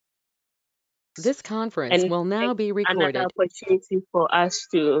This conference and will now take be another recorded. opportunity for us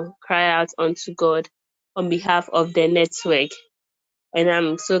to cry out unto God on behalf of the network. And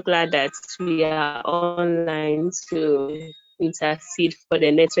I'm so glad that we are online to intercede for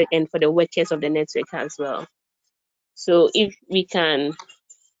the network and for the workers of the network as well. So if we can,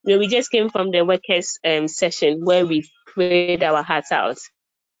 we just came from the workers session where we prayed our hearts out.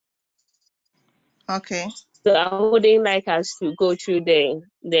 Okay. So I wouldn't like us to go through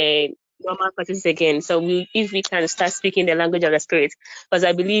the normal practice again. So if we can start speaking the language of the spirit, because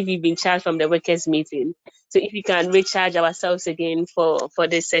I believe we've been charged from the workers meeting. So if we can recharge ourselves again for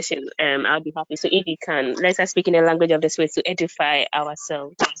this session, I'll be happy. So if we can, let us speak in the language of the spirit to edify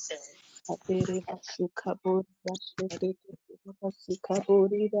ourselves. Kabiri basukaburi bashikete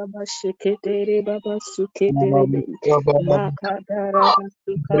basukaburi babashikete babasukete makadara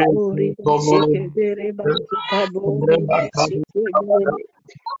basukaburi bashikete basukaburi bashikete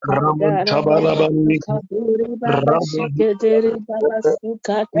kadara babasukaburi babashikete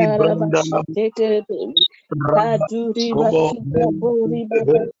babasukadara bashikete kaduri basukaburi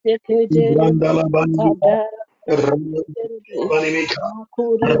babashikete kadara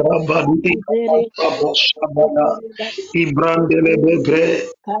Makuri Dere Ibrandele bebre,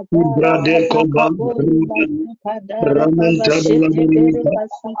 Kadara ibrade Baba koban, Kabori Basi Kadara Baba ramen Shete Dere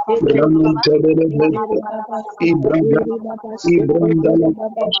Basi Dere Ramantabele, Dere Baba Ibranda, Sukadere Baba Shete Ibrandala, Dere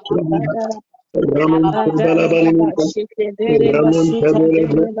Baba Sukadara Ramantabala Kadara Baba Balinika, Shete Dere Ramantabele,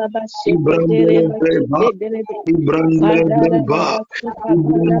 Basukadere Baba Shete Dere Ibrandele Breva, Basute Dere Ibrandele Kadara Breva, Baba Sukadara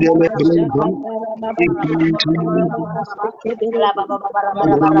Ibrandele Baba Breva, Shakadara Baba Ibrandele Sukadara Baba Shete Dere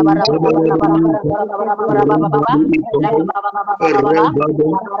Ramantabele Balinika, Ramantabele Rebaba,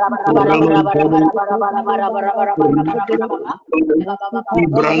 Ramantabele,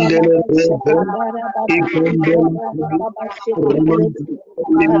 Ibrandele Breva, Ibrandele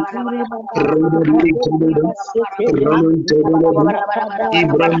Raman Kaduri baba suka Rabari bori Kabada, baba shekere. Raman Tabala, Makadara baba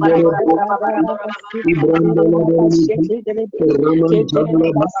Ibrandele, sakadara basuka dere Ibrandele baba Banika, shekere. Raman Kedere Tabala,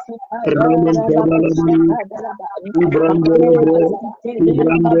 basuka Raman dara baba Tabala Banika, sakadara baba. Ibrandele Kadere Bre, basike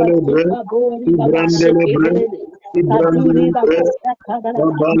dere baba Ibrandele Bre, suka bori baba Ibrandele Bre, shekere. Kaduri Ibrandele Bre, baba sakadara baba.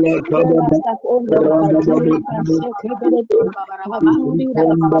 Babala Fill Kabada, us up, oh Lord. Rabada Kaduri baba Kabada, shekere. Kaduri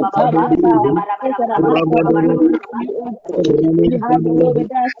baba Ibranda kadara. Kabada, Those that are not Rabada, submitted to you, oh God. Raman You have your way Tabala,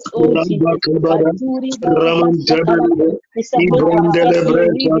 with us, oh Rabba Jesus. Kabada, Kaduri baba Raman basakadaba. Tabala, We submit Ibrandele ourselves to your Bre,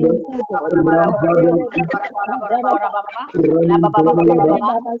 leading, oh God. Rabada, Kadere basakadaba. Raman Kedere Tabala,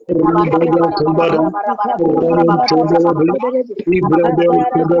 baba Rabada sukadere. Kabada, Masukaburi Raman baba Tabala, sukadere. Ibrade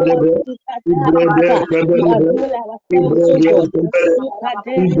Kadara baba Kabada, sukadara Ibrade baba. We Kabada, avail ourselves, oh Ibrade God. Kabada,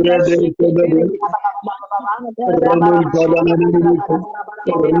 Masukadere Ibrade Kabada, bashekedere. Masukadara Raman baba Tabala, sukadere.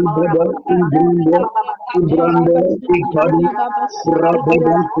 Rabada, Kadara Ibrande, baba kadere Ibrande, Ikadi, basukadere baba Rabada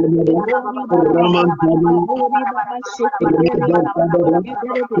shekedere. Kabada, Kedori baba Raman Tabala, sukaburi baba shekedere Rabada Kabada,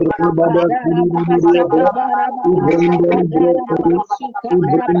 bashekedere. Rabada Kadara baba Kabada, sakadara baba Ibrandele sakadara Brekade, baba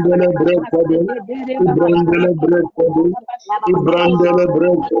sukadara baba. Ibrandele Brekade, Masekedere baba Ibrandele sukabara Brekade, baba shekedere. Ibrandele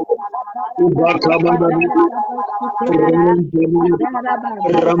Brekade, Kadara baba Ibakabada, kadara baba sukedere. Raman Tabili, Kadara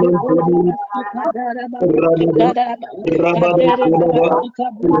baba Raman sukaburi Tabili, baba sukadara baba Rabada, sukadara baba. Rabada Kadere baba Kabada,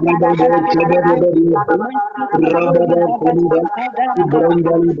 sukaburi baba Rabada shekedere. Kabada, Masukaburi Rabada baba Kabada, sukadara baba.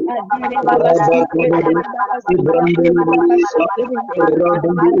 Ibrandele, Kadere baba Rabba Kabada, sukedere baba Ibrandele sukaburi baba Brekade, shekedere. Rabada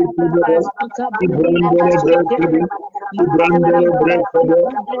Kadara baba Kabada, sukaburi baba Ibrandele shekedere. Brekade, Makuri Ibrandele baba Brekade,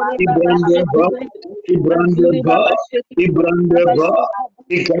 sukadere baba Ibrandeba, shekedere. Kaduri Ibrandeba, baba shekedere baba Ibrandeba, sukaburi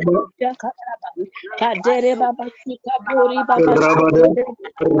Ikaba, Kadere baba sikabori baba Rabada, shekere.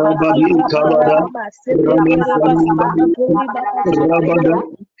 Rabadi, Masukabara Kabada, baba Raman sekedere Kamada, basukabori baba Rabada, shekere.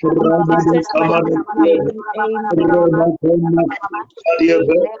 In Rabada, Jesus' mighty Kabada, name, pray. Amen. Rabakoma,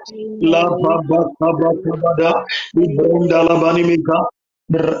 Adiabe, La Amen. Baba, Kaba, Kabada, Ibranda, Amen. Labanimika,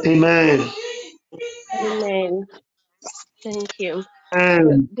 Amen. Amen. Thank you. So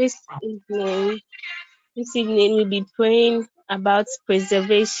Amen. this evening we'll be praying about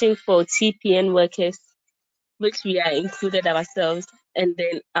preservation for TPN workers, which we are included ourselves, and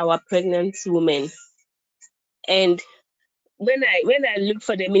then our pregnant women. And when I look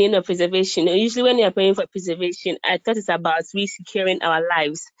for the meaning of preservation, usually when you're praying for preservation, I thought it's about we securing our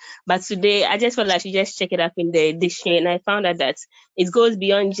lives. But today, I just felt like I should just check it up in the dictionary, and I found out that it goes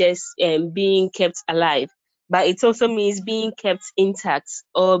beyond just being kept alive, but it also means being kept intact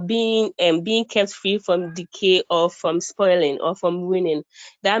or being kept free from decay or from spoiling or from ruining.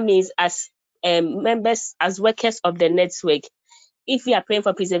 That means as members, as workers of the network, if we are praying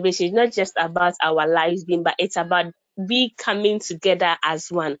for preservation, it's not just about our lives being, but it's about we coming together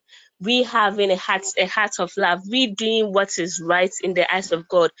as one. we having a heart of love, we doing what is right in the eyes of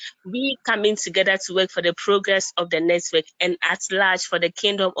God, we coming together to work for the progress of the network and at large for the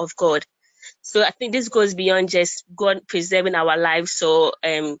kingdom of God. So I think this goes beyond just God preserving our lives. So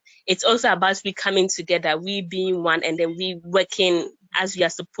it's also about we coming together, we being one, and then we working as we are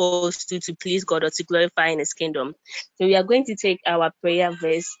supposed to please God or to glorify in His kingdom. So we are going to take our prayer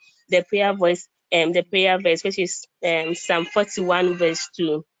verse, the prayer verse, which is Psalm 41 verse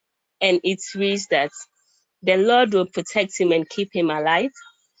 2, and it reads that the Lord will protect him and keep him alive,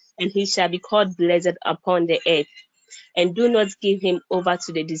 and he shall be called blessed upon the earth, and do not give him over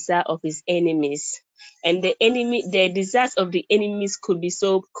to the desire of his enemies. And the desires of the enemies could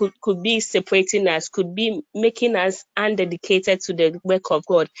be separating us, could be making us undedicated to the work of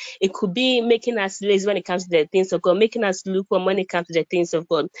God. It could be making us lazy when it comes to the things of God, making us lukewarm when it comes to the things of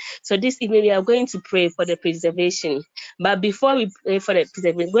God. So this evening we are going to pray for the preservation. But before we pray for the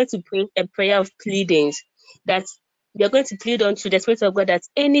preservation, we're going to pray a prayer of pleadings, that we are going to plead unto the Spirit of God that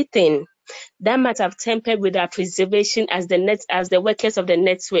anything that might have tempered with our preservation as the workers of the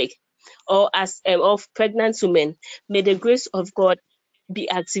network, or as of pregnant women, may the grace of God be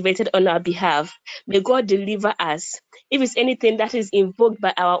activated on our behalf. May God deliver us. If it's anything that is invoked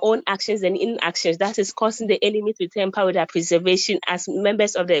by our own actions and inactions that is causing the enemy to tamper with our preservation as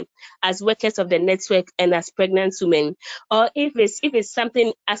as workers of the network and as pregnant women, or if it's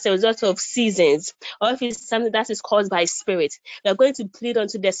something as a result of seasons, or if it's something that is caused by spirit, we are going to plead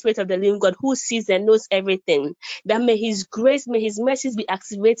unto the Spirit of the living God who sees and knows everything, that may His grace, may His mercies be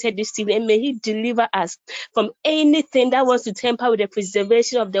activated this evening, and may He deliver us from anything that wants to tamper with the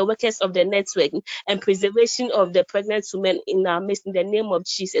preservation of the workers of the network and preservation of the pregnant women in our midst. In the name of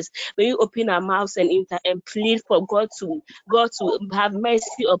Jesus, may we open our mouths and plead for God to have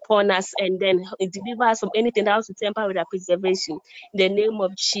mercy upon us and then deliver us from anything that wants to tamper with our preservation. In the name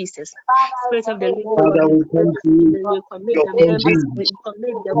of Jesus, Spirit of the living God, Father, we we pray come this to you, evening. We commit your the own members, Jesus. we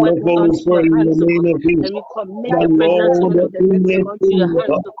commit the And workers therefore we unto pray your in the hands, O name God, of Jesus. and we commit That the pregnant Lord, women of the network unto your anything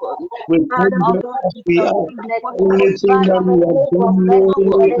hands, O God. we Father, come O just God, as we we are, commit before you anything that we have done oh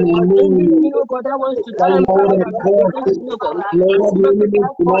God, knowingly and anything, unknowingly, oh God, that wants to that tamper Lord with has our caused, preservation, oh God, Lord, as the workers enemy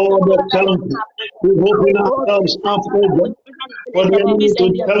of to the know network, the oh God. temple. We open Oh God, ourselves up, O God, the for the enemy enemies to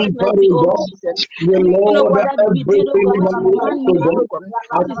and their temper, pregnancy, O oh God. Jesus. The Anything, oh Lord, God, that we did, oh everything God, in that our is lives, O unknowing, God, oh God,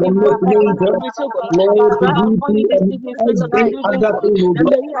 our that is invoked by our commitment, spirit, oh God. We Lord, cry upon duty you this and evening, Spirit of the every living other God, thing, O that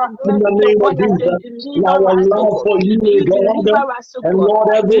God. may you have In the mercy name of upon us and Jesus, deliver our us, oh love God. for you, May you God, deliver us, oh and God. Lord,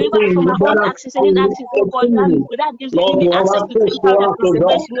 Deliver us from everything our that own has actions and inactions, oh God, opportunity, that gives the Lord, enemy to have access to access to temper with our us, O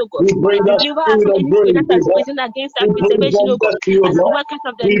God. preservation, oh God. We bring that Deliver us spirit from of anything grace, that O has God. risen against our We bring preservation, from oh God. mercy, O As God. workers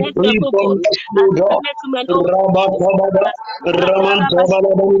of the We network, pray oh from God, mercy, O as God. pregnant women, oh Rabba Jesus. Kabada, Raman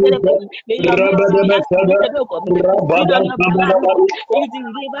Kabada Banika, May your mercy be Rabba Kabada, activated, oh God. We plead Rabba on your Kabada behalf, oh God. Banika, May you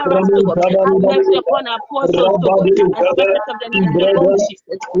deliver us, oh Raman God. Kabada Have mercy Banika, upon our poor souls, oh God. Rabba As Kabada, workers of the network, oh Ibrada,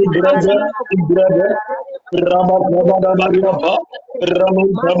 Jesus. Father, Ibrada, may you Ibrada, Rabba Kabada Banika, Raman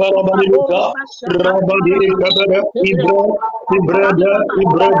Kabada Banika, Rabba Kabada, Ibrada,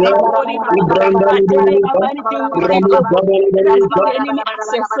 Ibrada, Ibranda Banika, anything we did, Raman oh God, Kabada that has Banika, given the enemy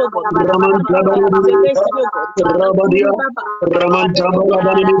access, oh God, to Raman tamper with our Kabada Banika, preservation, oh God. Rabadia, Raman Kabada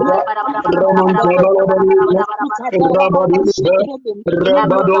Banika, Raman Kabada Banika, Rabadisa,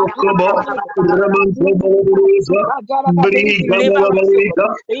 Rabado Soba, Raman Kabada Banika, May you Bri deliver Kabada us, oh God. Banika,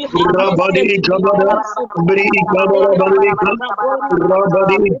 May you have mercy and Rabadi deliver Kabada, us, oh God. Bri Kabada Banika,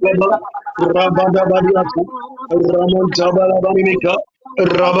 Rabadi Kaba, Rabada Badiaka, Raman Kabada Banika,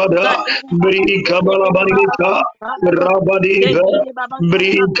 Rabada, Bri Kabala Banika, Rabadiva,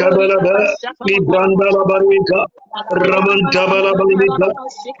 Bri Kabala, Ibranda Banika, Raman Tabala Banika,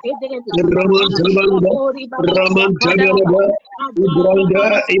 Raman Tabalaba, Raman Tabalaba,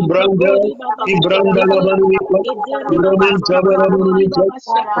 Ibranda Labanika, Raman Tabalabanika,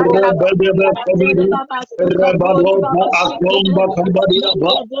 Rabadaba Kabadi, Rabadoka Akomba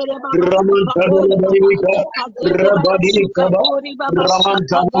Kabadiaba, Raman Tabalabanika, Rabadi Kaba, Raman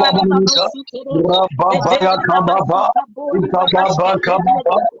Tabalabanika, Rababaya Kababa, Ikababa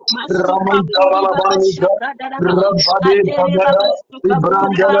Kababa, Raman Tabalabanika, Rabadi Kabada,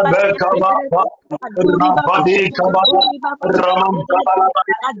 Ibrandela Bekababa, Rabadi Kabada, Raman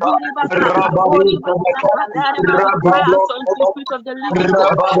Tabalabanika, Rabadi Kabada, We cry Rabado out unto the Spirit of the living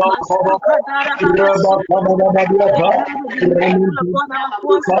God. Rabado Kabada, Rabakabadiaka, Be Raman merciful upon our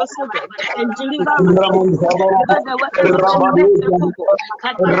poor souls, O God, and deliver us, O Raman God. Kabada, Deliver the workers of the Rabadi network, O God.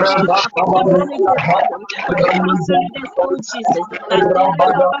 Kabada, From the managers, Rabakabadiaka, O God. From the Raman house leaders, Kabada, O Jesus.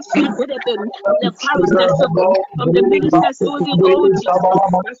 Rabada, From the choristers, O Rabado, God. From the ministers, O Jesus.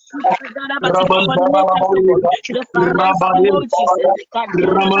 Rabado, connect us, oh God, to the finance team, oh Jesus. God,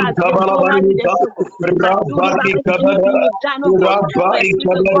 whatever has been dormant in the soul, God, do it back with anything we've done, oh God. By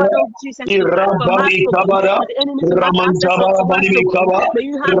Spirit of God, oh Jesus, we ask for us, oh God. That the enemy to have access unto us, oh God. May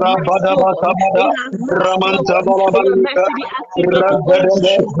you have mercy, oh God. May you have mercy, oh God. May your mercy be activated, oh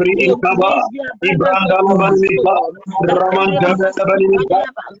Jesus. May your grace be abundant unto us, oh God. Pray for mercy in the name of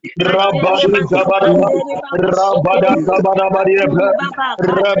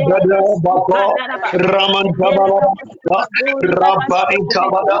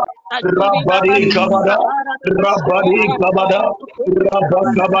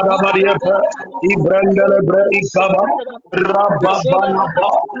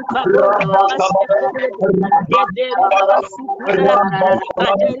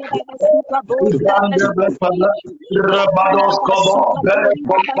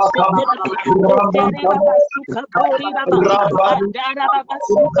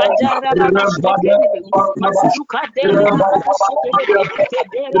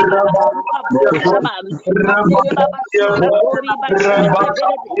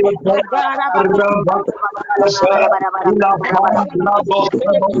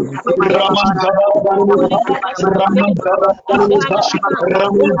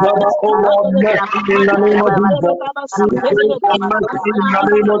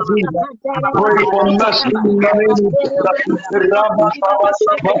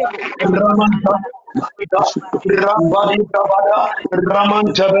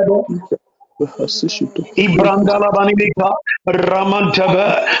Ibrandala Banimika,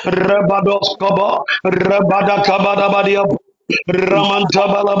 Ramantaba, Rabadoskaba, Rabada Kabada Badia,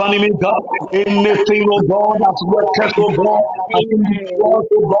 Ramantabala Banimika, anything, oh God, that's workers, oh God, I think the world,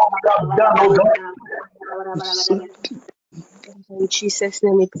 oh God, that done, oh God. In Jesus'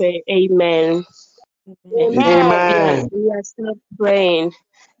 name we pray. Amen. Amen. We are still praying.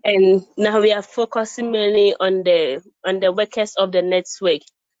 And now we are focusing mainly on the workers of the network.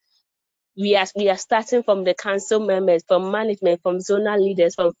 We are starting from the council members, from management, from zonal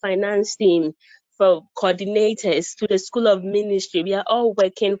leaders, from finance team, from coordinators to the school of ministry. We are all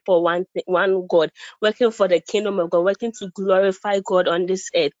working for one God, working for the kingdom of God, working to glorify God on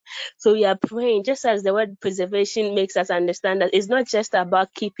this earth. So we are praying, just as the word preservation makes us understand that it's not just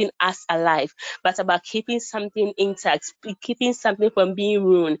about keeping us alive, but about keeping something intact, keeping something from being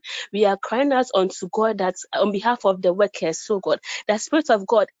ruined. We are crying out unto God that on behalf of the workers, so God, the Spirit of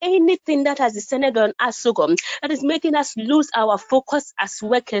God, anything that has descended on us, so God, that is making us lose our focus as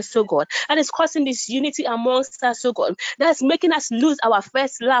workers, so God, that is causing this unity amongst us, so God, that's making us lose our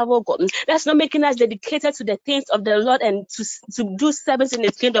first love, oh God, that's not making us dedicated to the things of the Lord and to do service in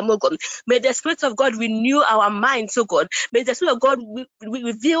His kingdom, oh God. May the Spirit of God renew our minds, oh God. May the Spirit of God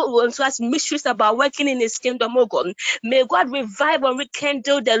reveal unto us mysteries about working in His kingdom, oh God. May God revive and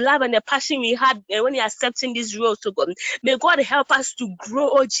rekindle the love and the passion we had when He accepting this role, oh God. May God help us to grow,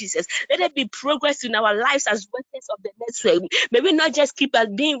 oh Jesus. Let there be progress in our lives as workers of the network. May we not just keep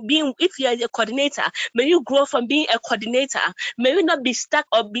being if you are a coordinator, may you grow from being a coordinator. May we not be stuck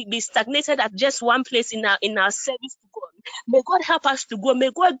or be stagnated at just one place in our service to God. May God help us to grow.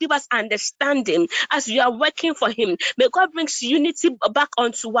 May God give us understanding as we are working for Him. May God bring unity back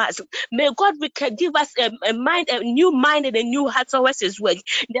onto us. May God give us a mind, a new mind and a new heart towards His work.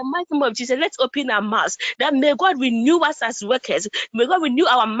 In the mighty name of Jesus, let's open our mouths. That may God renew us as workers. May God renew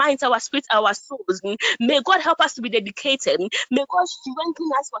our minds, our spirits, our souls. May God help us to be dedicated. May God strengthen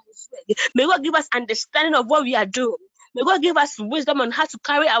us for His work. May God give us understanding of what we are doing. May God give us wisdom on how to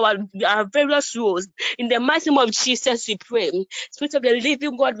carry our various roles. In the mighty name of Jesus, we pray. Spirit of the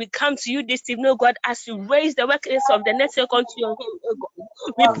living God, we come to you this evening, God, as you raise the workers of the network unto your hand, oh God.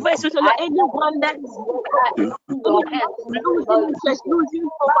 We pray, Spirit of anyone that is losing interest, losing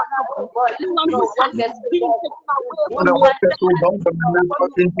focus, anyone who has been taken away from The your workers will come from the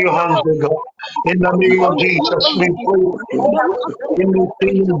network into your hands, O God. In the name of Jesus, we pray.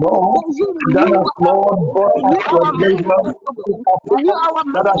 Anything, Lord, that has, Lord, brought us to a great level,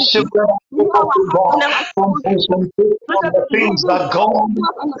 that has shifted us, to God, from concentrate on the things that God,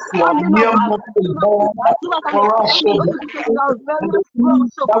 you have near nothing, God, for us, O God, and the things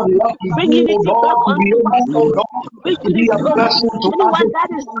that we have to bring do, O unity back God, to be onto able, us, O God, bring to be a unity, oh God. blessing to Anyone others, that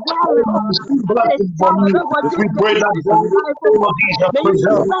is to receive blessings from you. We pray that God, in the name of Jesus, may you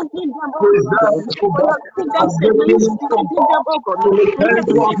preserve us, strengthen them, oh God. preserve us, O For God, your kingdom's and sake, may you making us, O strengthen them, God, oh God. to May you return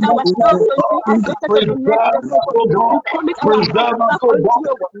to our commit message, ourselves O to you God. as workers of the Preserve network, oh us, God. O We God. commit our Preserve us, ourselves O unto God. you,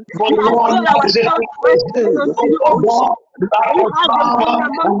 oh God. For We Lord, Some our existing shout ways, and unto the oh ocean. God, like We a have your way farmer,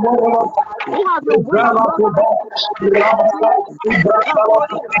 among and us. wherever We have we your way dwell at among the us. bar, Rabba, Ibrahim,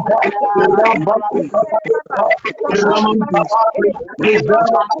 Rabba, Raman, is there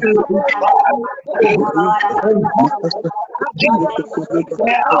still to Jesus,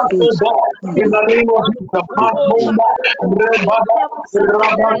 oh God, in the name of Jesus, Makumba, Rebada,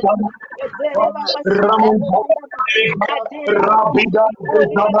 Rabata, Ramon, Rabida,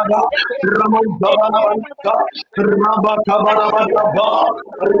 Zabada, Ramon Zabada, Rabakabada,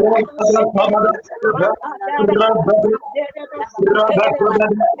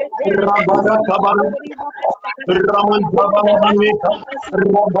 Rabada Kabada, Raman Kabada Manika,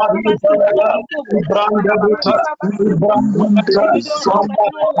 Rabadi Zabada, Ibranda Buta, Ibranda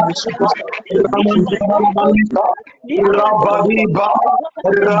Buta, Raman Kabada Manika, Rabadi Ba,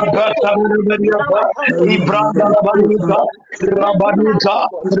 Rabata Manika, Ibranda Manika, Rabaduta,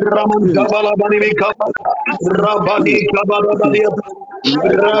 Raman Kabala Manika, Rabadi Kabada Manika,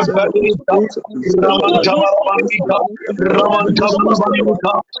 Rabadita, Raman Kabala Manika, Raman Kabala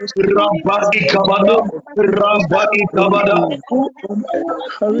Manika, Rabadi Kabada, Rabadi Kabada,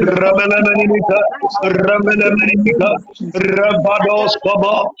 Ramananika, Ramananika, Rabados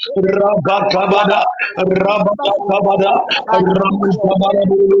Kaba, Rabakabada, Rabakabada, Ramakabada,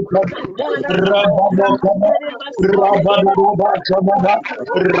 Rabakabada, Rabakabada, Ramakabada,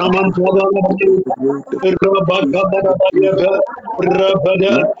 Rabakabada, Rabada, Rabakabada, Ramakabada,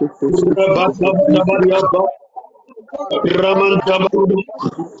 Thank you, Jesus.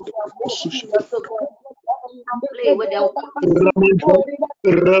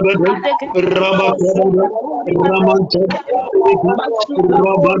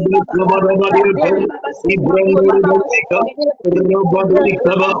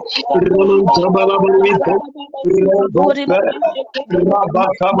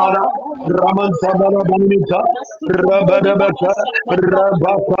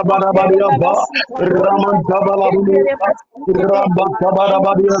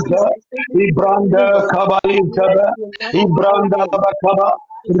 Thank you for your Ibranda healing. Kabali We bless you. We magnify your Ibranda name. Bakaba,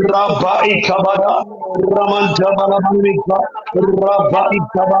 We bless your Rabba holy name. Ikabada, Amen. Raman Jabala Manika, Rabba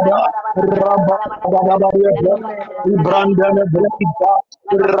Ikabada, Rabba Kabada, Ibranda Nebelika,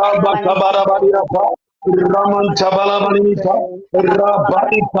 Rabba Kabada Badiapa, Raman Jabala Manika, Amen. Rabba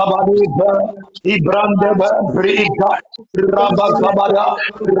Ikabada, Ibranda Brika, Thank Rabba you, Kabada,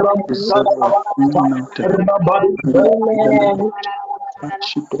 Rabba Kabada, Rabba Amen.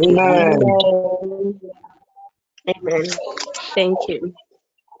 Amen. Amen. Amen. Thank you.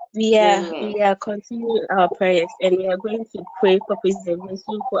 We are continuing our prayers, and we are going to pray for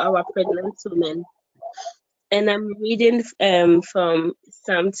preservation for our pregnant women. And I'm reading from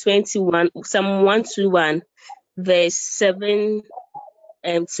Psalm 121, verse 7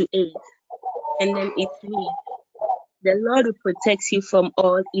 to 8. And then it reads, "The Lord will protect you from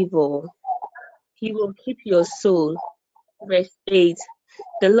all evil. He will keep your soul." Verse 8,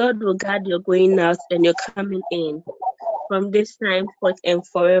 "The Lord will guard your going out and your coming in from this time forth and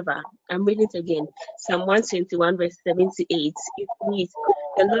forever." I'm reading it again. Psalm 121, verse 78. It reads,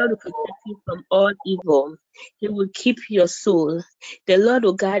 "The Lord will protect you from all evil. He will keep your soul. The Lord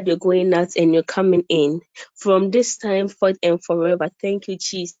will guard your going out and your coming in from this time forth and forever." Thank you,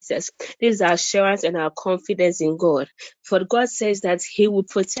 Jesus. This is our assurance and our confidence in God. For God says that He will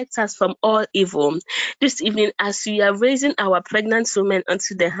protect us from all evil. This evening, as we are raising our pregnant women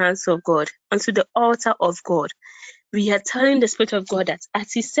unto the hands of God, unto the altar of God, we are telling the Spirit of God that,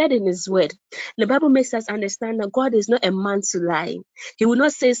 as He said in His word, the Bible makes us understand that God is not a man to lie. He will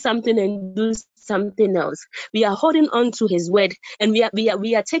not say something and do something else. We are holding on to His word, and we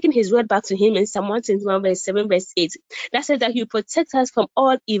are taking His word back to Him in Psalm 121, verse 7, verse 8. That says that He will protect us from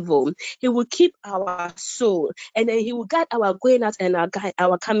all evil. He will keep our soul, and then He will guide our going out and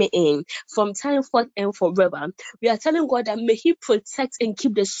our coming in from time forth and forever. We are telling God that may He protect and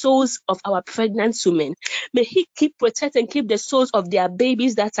keep the souls of our pregnant women. May He protect and keep the souls of their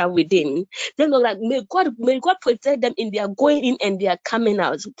babies that are within. Then, like, may God protect them in their going in and their coming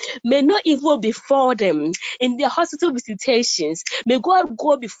out. May no evil befall them in their hospital visitations. May God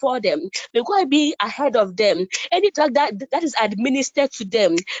go before them. May God be ahead of them. Any drug that is administered to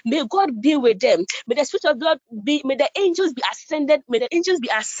them, may God be with them. May the Spirit of God be. May the angels be ascended. May the angels be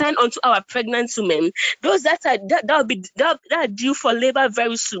assigned unto our pregnant women. Those that are due for labor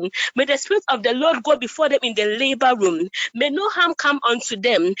very soon. May the Spirit of the Lord go before them in the labor labor room, may no harm come unto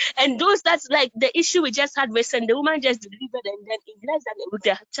them. And those that's like the issue we just had recently, the woman just delivered and then in less than a week,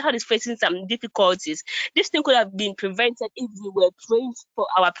 the child is facing some difficulties. This thing could have been prevented if we were praying for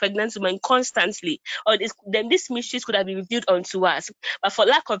our pregnant women constantly, or then these mysteries could have been revealed unto us. But for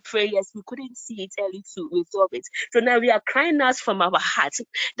lack of prayers, we couldn't see it early to resolve it. So now we are crying out from our heart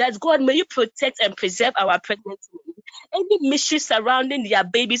that God, may you protect and preserve our pregnant women. Any mystery surrounding their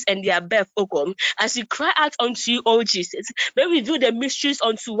babies and their birth, oh God, as we cry out unto you, oh Jesus, may we reveal the mysteries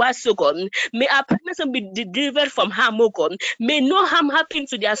unto us, oh God. May our pregnancy be delivered from harm, oh God. May no harm happen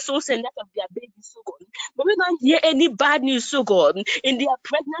to their souls and that of their babies, oh God. May we not hear any bad news, oh God, in their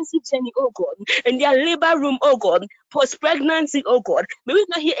pregnancy journey, oh God, in their labor room, oh God, post-pregnancy, oh God. May we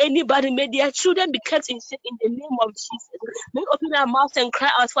not hear anybody. May their children be kept in shape in the name of Jesus. May we open our mouths and cry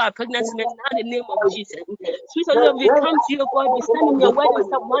out for our pregnancy men now in the name of Jesus. Sweet Lord, we come to you, God. We stand in your word in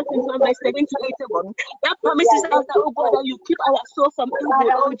Psalm 121, verse 7 to 8, oh God. That promises us that, oh God, that you keep our soul from evil,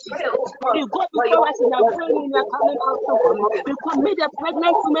 oh Jesus. You go before us in our going in and coming out, oh God. We commit the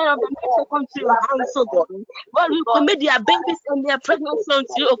pregnant women of the next second to your hands, oh God. God, we commit their babies and their pregnancy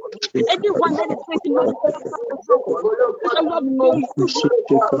unto you, oh God. Anyone that is facing medical problems, oh God. Sweet Lord, may you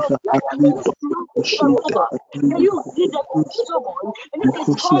may you give them so God, and it is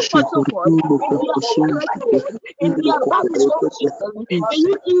comfort, oh God, in their spirit, oh God, in their bodies, oh Jesus. May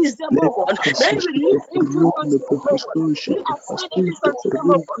you ease them, oh God. May you release angels unto them, oh God. May you assign angels unto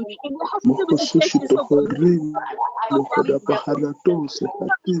them, oh God. In the hospital visitations, oh God.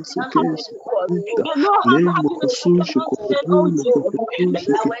 May no harm happen to the pregnant women, oh Jesus. May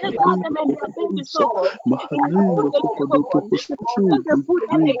you safeguard them and their babies, oh God. In the name of Jesus, oh God. Protect the food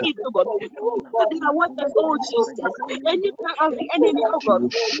that they eat, oh God. Protect their waters, oh Jesus. Any plan of the enemy, oh God,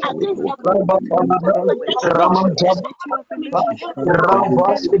 against their Remember your word, your promise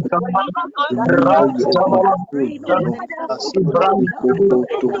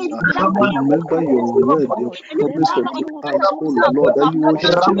unto us, oh Lord, that you will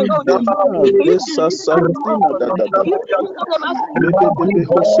shield them. In the name of Jesus, let the blood of Jesus multiply the healthy body in the name of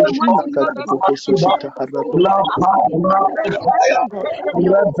Jesus. Let it nullify the complications of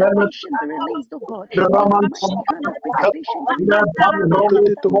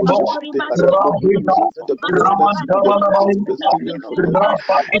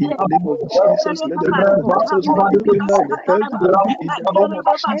the pregnancy in the name of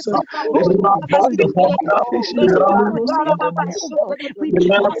Jesus.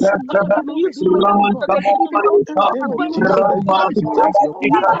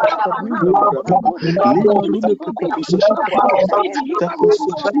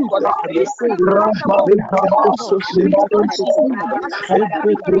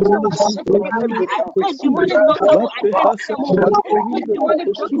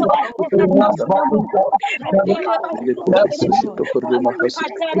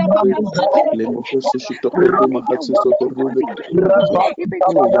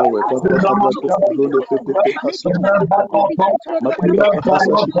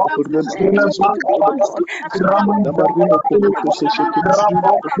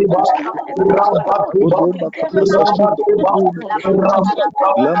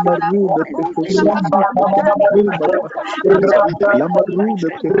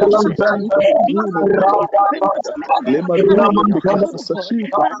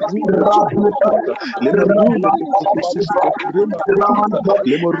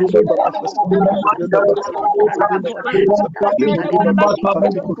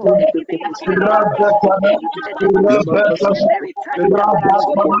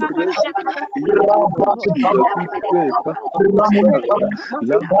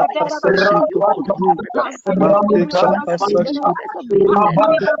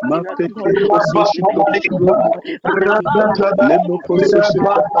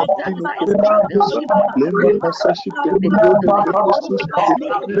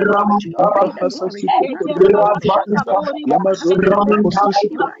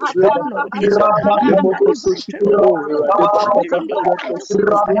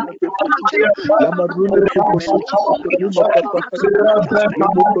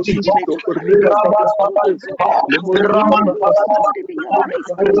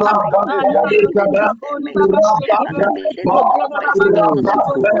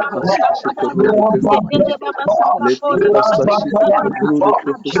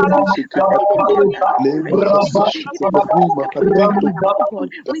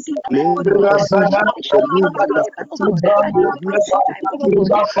 you will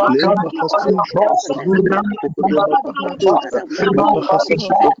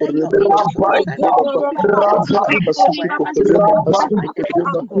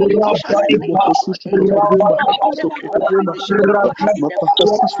protect your people. Sokorema, Sokorema Haya,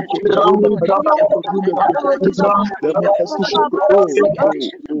 Mapahasi Sokorema Haya, Sokorema Haya, Lamahasi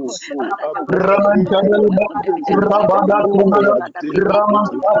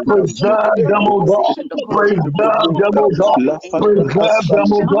Oh, preserve them, O God. Preserve them, O God. Preserve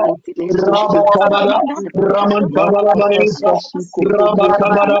them, O God. Rabatabara, Ramantabarabayapa,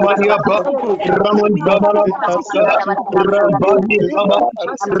 Rabakabarabariapa, Ramantabarabayapa, Rabadikaba,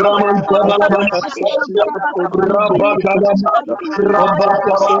 Ramantabarabayapa, Rabakaba,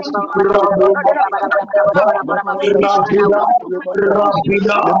 Rabakaba, Rabakaba, Rabida,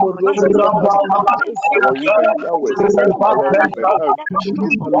 Rabida, Rabakaba,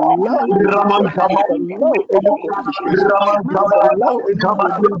 disallow any frustration, disallow any momentum, disability, disallow any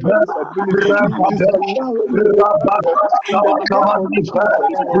in the name of Jesus. In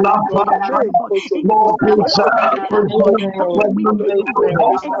your name, also Lord, preserve,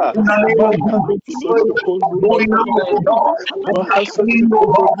 in the name of Jesus, going out, O God, and coming, O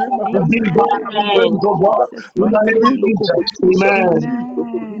God, and being going and going, O God, in the name of Jesus, amen.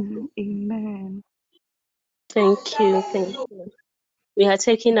 Amen. Thank you. Thank you. We are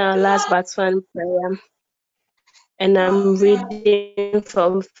taking our last but one prayer, and I'm reading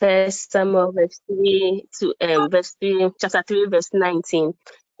from First Samuel verse 3 to verse 3, chapter 3, verse 19.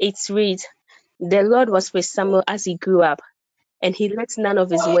 It reads, "The Lord was with Samuel as he grew up, and he let none of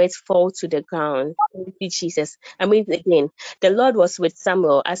his words fall to the ground." Thank you, Jesus. I mean again, the Lord was with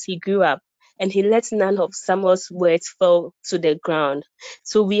Samuel as he grew up, and he let none of Samuel's words fall to the ground.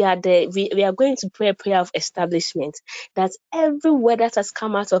 So we are going to pray a prayer of establishment, that every word that has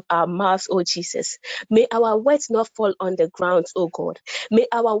come out of our mouths, oh Jesus, may our words not fall on the ground, oh God. May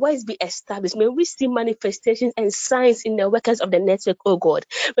our words be established. May we see manifestations and signs in the workers of the network, oh God.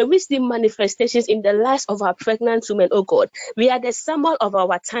 May we see manifestations in the lives of our pregnant women, oh God. We are the symbol of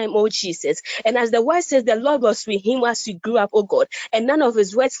our time, oh Jesus. And as the word says, the Lord was with him as he grew up, oh God, and none of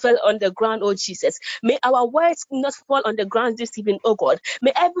his words fell on the ground, oh Jesus. May our words not fall on the ground this evening, oh God.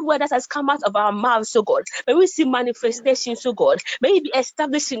 May every word that has come out of our mouths, oh God, may we see manifestations, oh God. May it be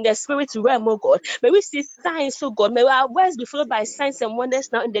established in the spirit realm, oh God. May we see signs, oh God. May our words be followed by signs and wonders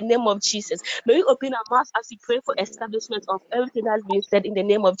now in the name of Jesus. May we open our mouths as we pray for establishment of everything that has been said in the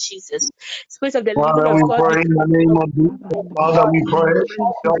name of Jesus. Spirit of the living Father, of we God, we pray in the name of Jesus. Father, we pray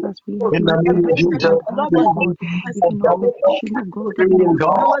in the name of Jesus. We thank you for the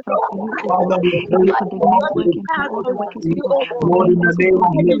God. Father, we pray Lord,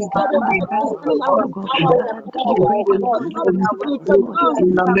 in the name of Jesus.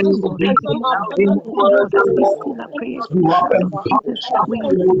 In the name of Jesus. In the word of God, you have empowered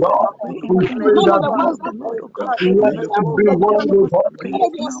you, God. We pray that let every word of God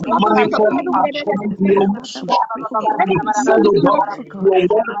manifest according to your mission. You said, O God, your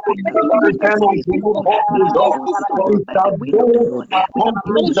word will never return unto you, God. For it shall go and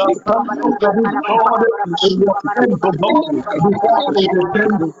accomplish the purpose of it, God, in your strength, O God, before it is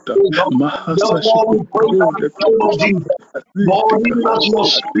sent, O God. Therefore, we pray in the name of Jesus. Lord, even as your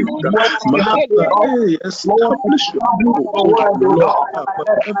spirit works in us, O God, Lord, Establish your establish people, your oh word, O Lord, God.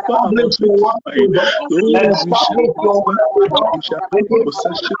 wherever our Establish your feet word, O find. God. Oh, we shall Establish your word, O God. we shall In take your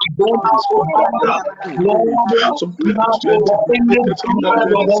possession don't of this O God. land. Lord, Sometimes not we are over any intimidated, sometimes word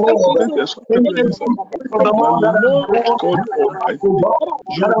we are of the Lord. disappointed, sometimes we are Any disappointed. of the But Lord that has Lord gone God forth, Almighty, O God,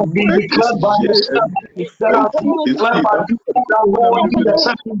 your that has been word is declared by yea yourself, and your that has faithful been is declared he by that you, that performeth Lord, in the all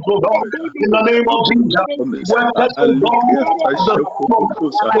sessions, O God, word in the name of according to his Jesus. promise. Workers, O God, of the Son of God,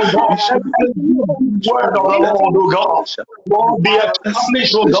 O God, We shall every good word of the let Lord, O God, you Lord, be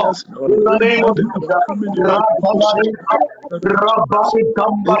established, O establish God, us in our in the going name of out and our Jesus. coming in. Rabbi, Rabbi,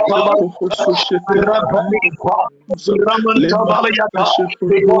 Kamba, because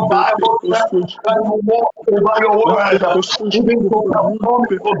Bible says that you walk over your word, even to perform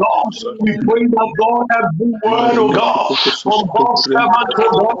it, oh God. We pray that God every word, oh God, from God's servant,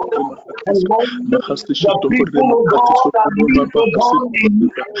 oh God, and Lord, the people, oh God, that need, oh God,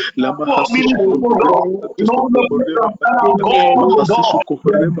 in ministry, oh God, in all the programs that are Amen. going, oh God,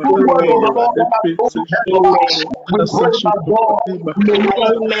 the good word of the Lord that has gone ahead, oh God. Amen. We pray that God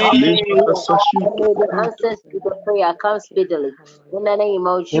may Amen. And may the answers to the prayer come speedily. In the name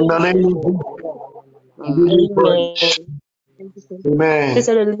of in the Jesus. name of Jesus, we give you praise. Amen. Amen.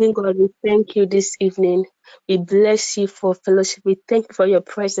 Spirit of the living God, we thank you this evening We bless you for fellowship. We thank you for your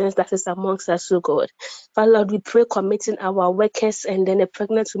presence that is amongst us, oh God. Father Lord, we pray committing our workers and then the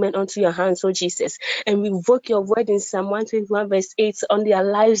pregnant women onto your hands, oh Jesus. And we invoke your word in Psalm 121 verse 8 on their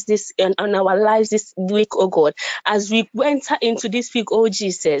lives this and on our lives this week, oh God. As we enter into this week, oh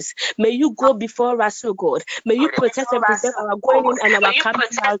Jesus, may you go before us, oh God. May you protect and preserve our going in and our coming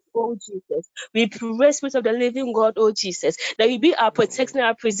out, oh Jesus. We pray, Spirit of the living God, oh Jesus, that you be our protection and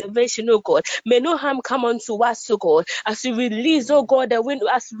our preservation, oh God. May no harm come unto us, oh God. As we release, oh God, the wind,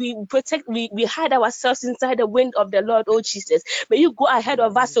 as we protect, we hide ourselves inside the wind of the Lord, oh Jesus. May you go ahead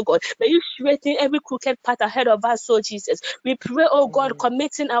of us, oh God. May you straighten every crooked path ahead of us, oh Jesus. We pray, oh God,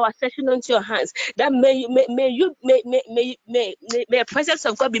 committing our session into your hands, that may the presence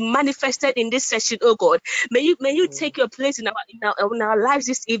of God be manifested in this session, oh God. May you take your place in our lives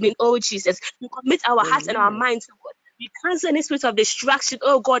this evening, oh Jesus. We commit our hearts and our minds, oh God. We cancel any spirit of distraction,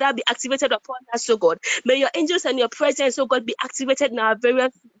 oh God, that be activated upon us, oh God. May your angels and your presence, oh God, be activated in our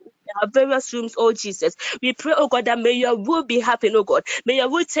various rooms, oh Jesus. We pray, oh God, that may your will be happening, oh God. May your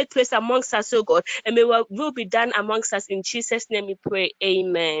will take place amongst us, oh God. And may your will be done amongst us. In Jesus' name we pray.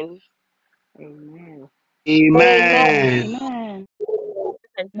 Amen. Amen. Amen. Amen.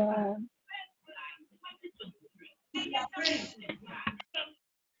 Amen.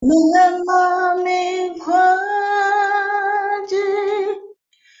 Mami kwaje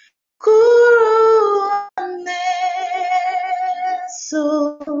kuruane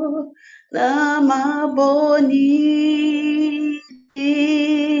so na maboni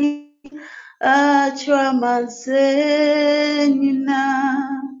atramansenyina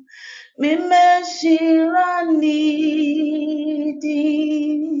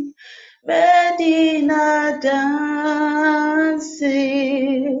mimeshiranidi Medina danse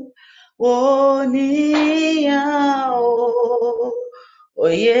woniao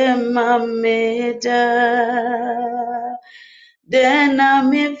oye mameda dena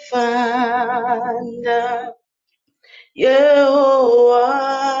mifanda Yehowa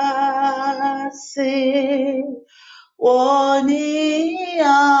se woniao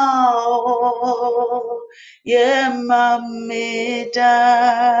yemamida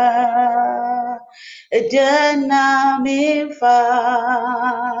edena mifanshe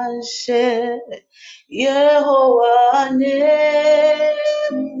Yehowa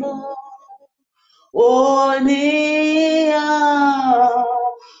nemo woniao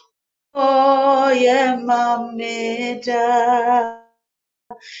yemamida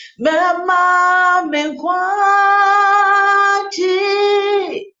Mema mekwaji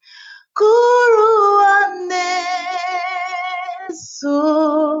kuruane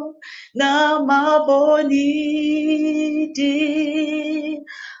so na mabonidi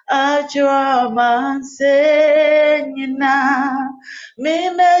adramansenyina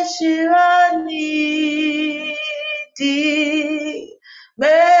mimeshirani di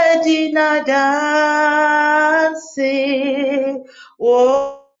Medina danse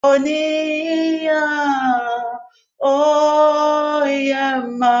Onia, oya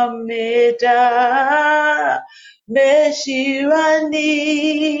mameda,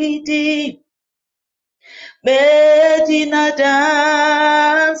 meshiranidi, medina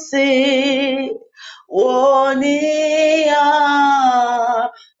danse, onia,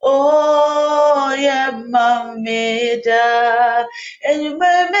 oya mameda, and you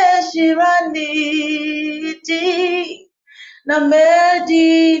meshiranidi. Na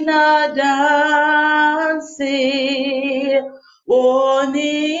Medina danse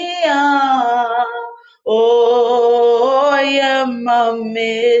wonia oya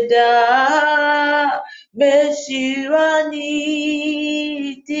mameda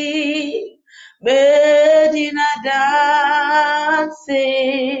beshiraniti Medina danse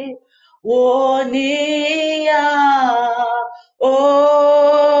wonia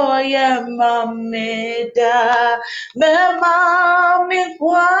oya mameda Mema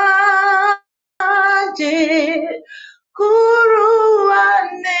mikwaje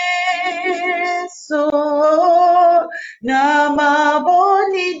kuruane so na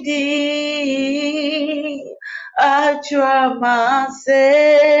mabonidi atramasena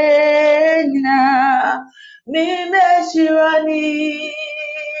mimeshirani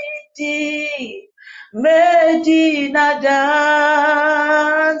di Medina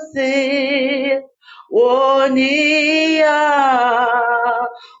danse Wonia,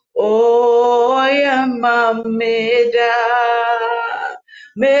 oya mameda,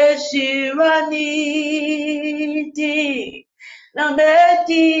 meshiraniti, na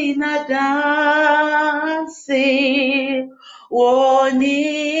medina dansi,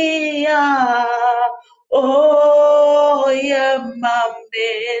 wonia, oya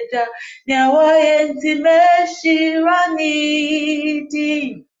mameda nyawaenti meshirani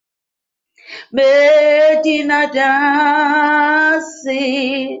Medina Dasi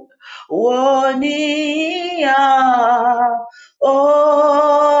Wania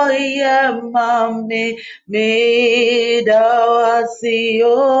Oh yeah mami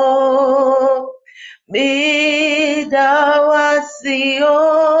midawasio midawasio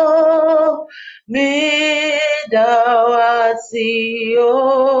midawasio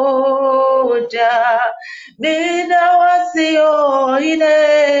ja midawasio ine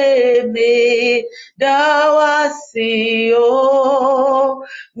midawasio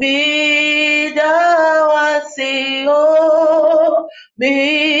midawasio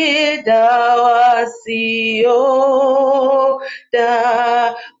midawasio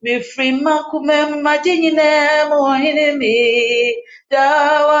da mi frima kumema jinyine mohine mi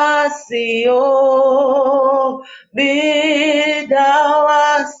dawasio mi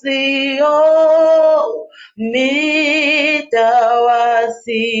dawasio mi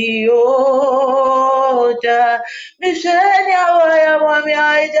dawasio da mi shenya waya wami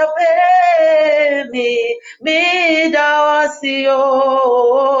aijape mi dawasio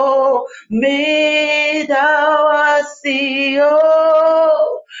mi dawasio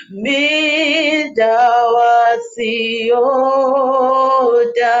mi dawasio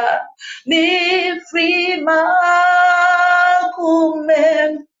da mi frima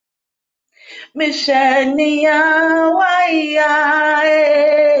kumem mi shania waya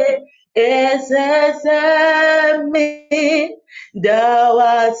esese mi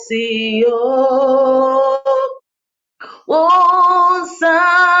dawasio Osanu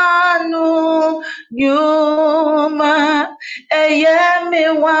nyuma eyemi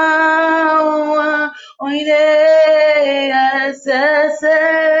wawa oide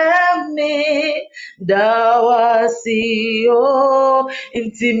esesemi dawasio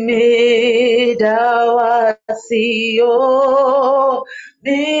intimi dawasio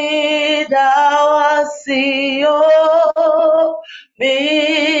mi dawasio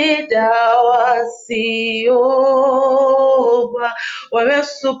midawasio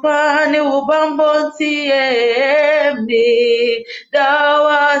wamesupani ubambonti midawasio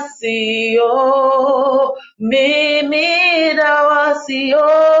midawasio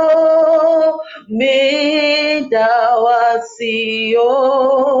midawasio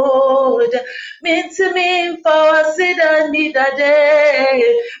Mintimin fawasida nidade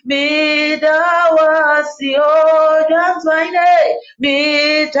midawasio Janswaine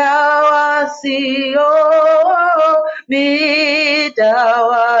midawasio midawasio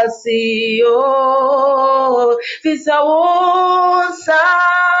Fisawonsano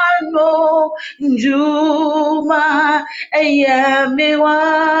njuma eyemiwawa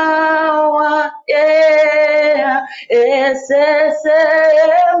esesemi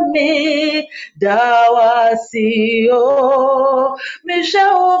dawasio Misha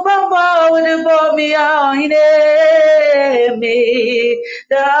Baba would bought me out in me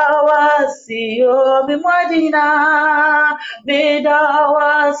dawasio mi madina mi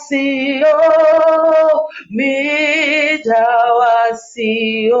dawasio mi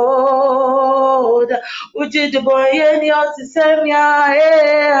dawasio ujid boy any oti semia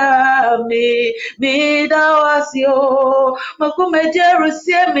mi dawasio makume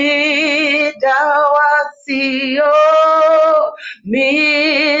jerusie mi dawasio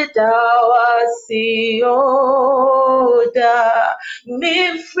mi dawasio da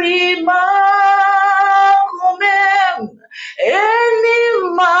mi frima kumem any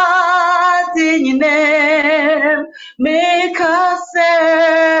madinem me kase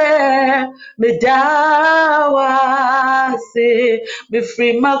me dawase me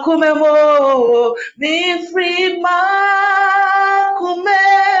frima kumemo me frima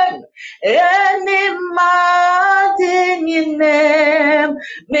kumem any madinem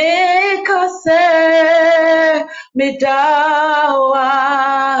me kase me dawase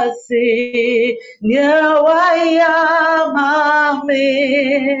nyawaya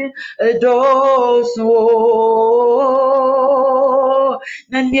mame doso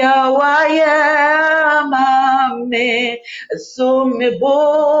na nyawaya mame sumebo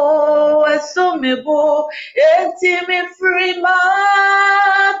enti me frima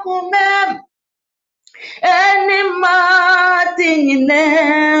kumem eni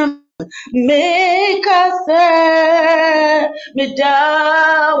madinem make us me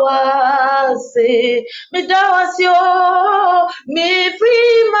dawasi o me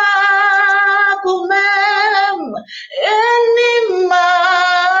free ma kumem any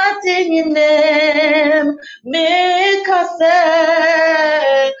matinem make us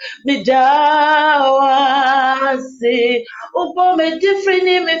me dawasi wasi. Upo me different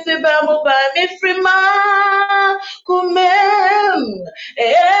me fi ba mo ba me free ma kumem.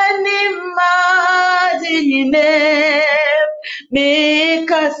 Any madine me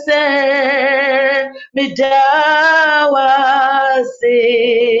kase me dawasi.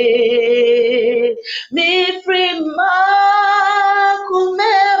 Me free ma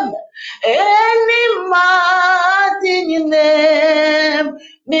kumem. Any madine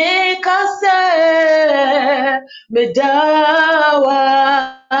make us say, Medawasi,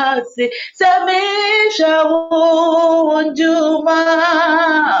 Samisha Wunjuma,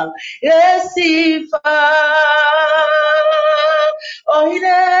 Yesifa,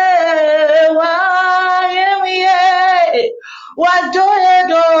 Oide, why do you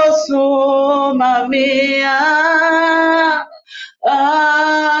do so, Mamia?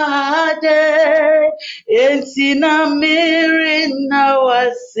 Ade entina mirina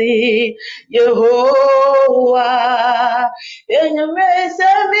wasi Yehovah enyemese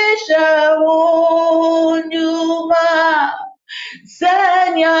misha unyuma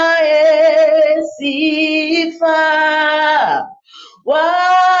sanya esifa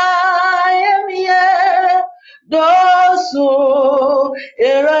wayemye dosu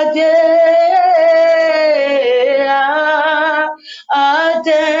erade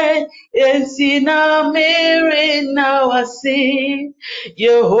ade ensina mirina wasi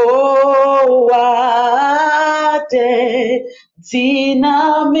Yehovah ade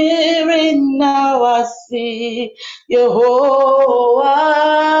tina mirina wasi Yehovah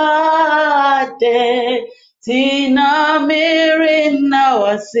ade tina mirina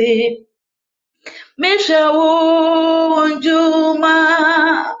wasi Misha Wunjuma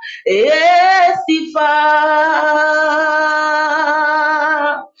Esifa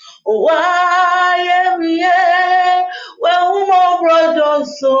Wayemye Weumo Brodo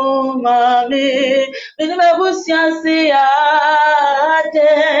Sumami Minimebusiansi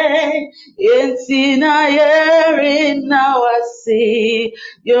Ade Yentina Yerina Wasi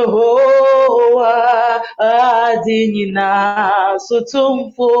Yehovah Adinina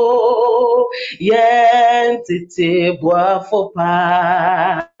Sutumfo Yentite Boafopa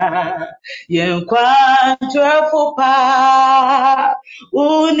Yenkwantrafopa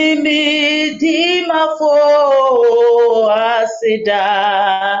Unimidimafo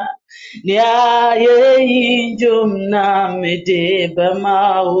Asida Nyaye injum na mede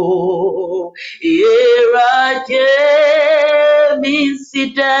bamao Iraje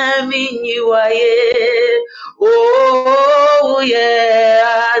minsida minyiwaye Oh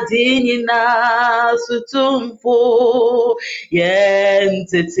yeah adinina sutumfu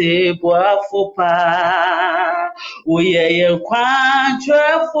Yentete boafopa Uye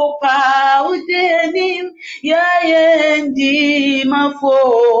kwantrafopa Udenim ya yendi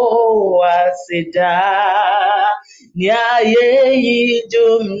mafo asida Nyaye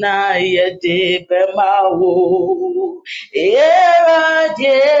yidum na yede bemawo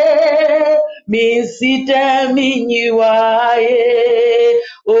Erade minsida minyiwaye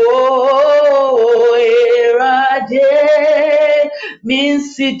Oh erade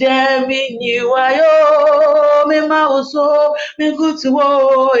minsida minyiwayo Mimauso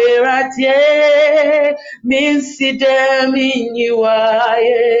mikutuwo erade minsida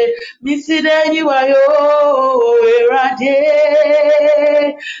minyiwaye Misida nyiwayo erade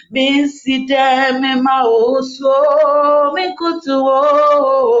Misida mimauso mikutuwo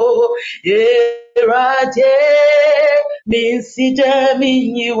erade Misida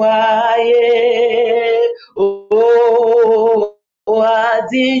minyiwaye Oh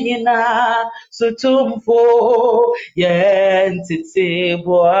Adinina sutumfo yentite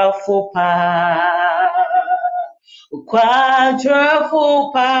boafopa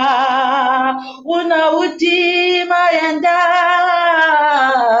Quadruple una udima yanda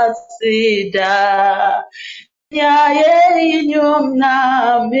sida Nyaye inyum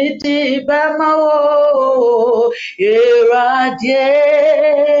na midi bamao Iradie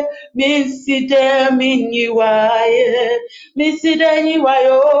Miside minyiwaye Miside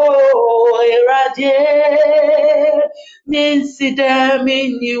nyiwayo Iradie Miside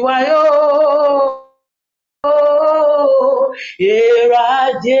minyiwayo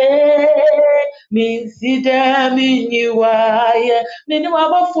Erade minsida minyiwaye nini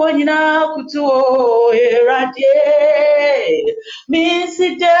wabafo nyina kutuo erade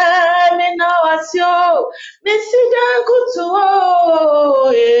minsida minawasyo minsida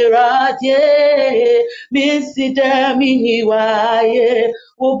kutuo erade minsida minyiwaye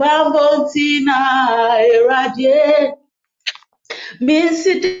ubambo ntina erade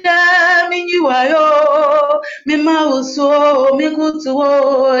Minsida minyuwayo, mimauso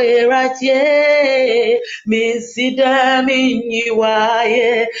mikutuo eratie. Minsida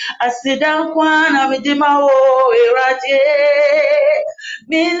minyuwaye, asida kwana midimao eratie.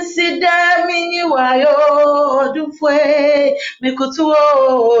 Minsida minyuwayo, dufwe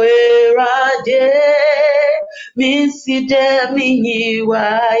mikutuo eratie. Minsida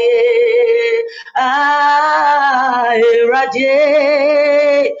minyuwaye, eratie.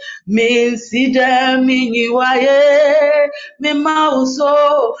 Minsida minyiwaye, mi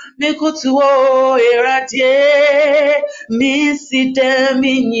mauso, mi kutuo eratie, minsida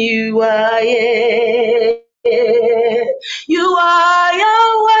minyiwaye. You are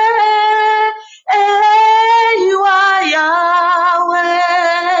Yahweh, you are Yahweh.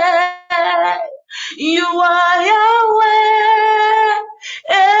 You are Yahweh,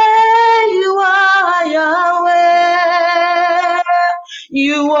 you are Yahweh.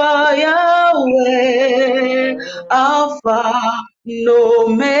 You are Yahweh, Alpha and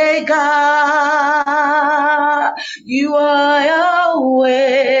Omega. You are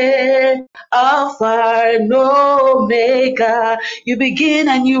Yahweh, Alpha and Omega. You begin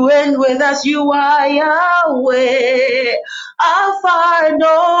and you end with us. You are Yahweh, Alpha and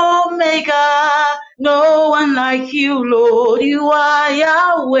Omega. No one like you, Lord. You are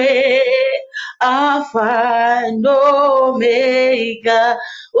Yahweh, Alpha and Omega.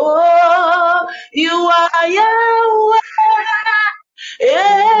 Oh, you are Yahweh. You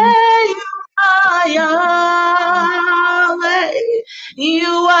are Yahweh. You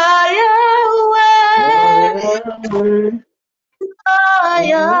are Yahweh.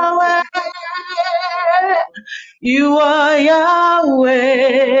 Yahweh. You are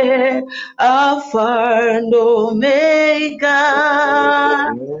Yahweh, Alpha and Omega.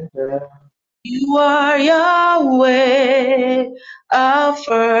 You are Yahweh,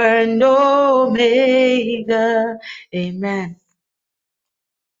 Alpha and Omega. Amen.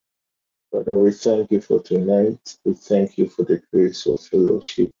 Father, we thank you for tonight. We thank you for the grace of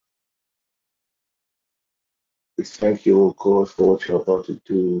fellowship. We thank you, O God, for what you're about to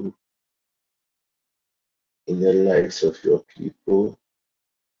do in the lives of your people.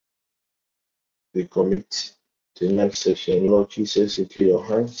 We commit the next session, Lord Jesus, into your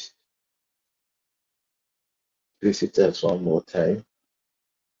hands. Visit us one more time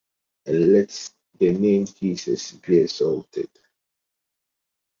and let the name Jesus be exalted.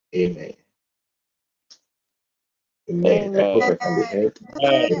 Amen. Amen. I hope Amen. I can be heard.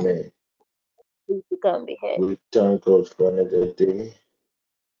 Amen. You can be heard. We thank God for another day.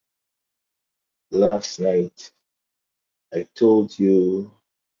 Last night, I told you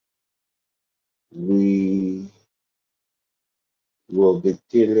we will be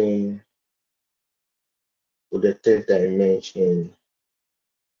dealing with the third dimension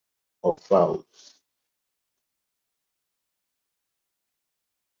of vows,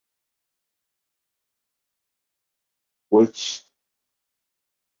 which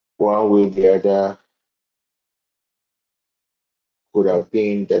one way or the other could have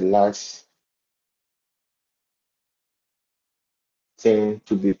been the last thing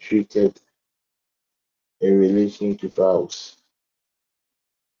to be treated in relation to vows.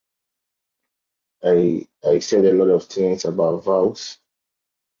 I said a lot of things about vows.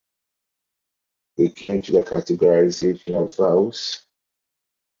 We came to the categorization of vows.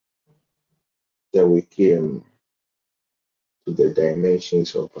 Then we came to the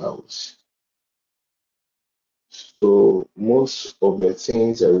dimensions of vows. So most of the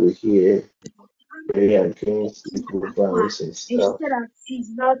things that we hear pray against evil vows and And she stuff said that she's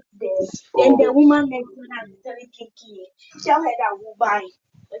not there. is Then the for woman next to her is telling Kiki, tell her that we'll buy.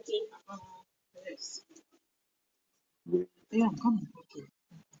 Okay. Yes. Yeah, I'm coming.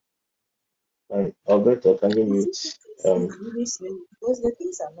 Okay. Alberto, can you Is it mute okay? Really slow because the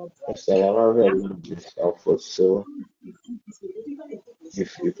things are not right. Mr. Yamaha a Yeah. little bit helpful, so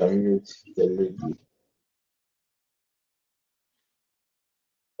if you can mute the lady.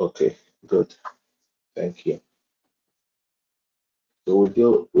 Okay, good. Thank you. So we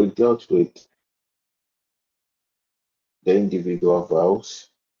dealt with the individual vows,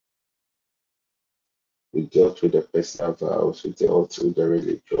 we dealt with the personal vows, we dealt with the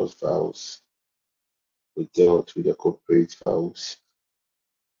religious vows, we dealt with the corporate vows.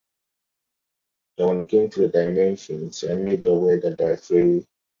 Then when it came to the dimensions, I made aware that there are three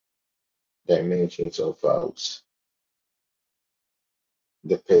dimensions of vows: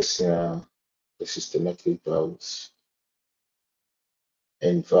 the personal, the systematic vows,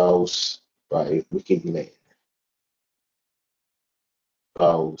 and vows by wicked men.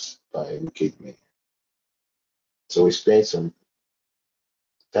 Vows by wicked men. So we spent some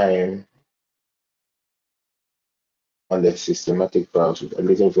time on the systematic vows. I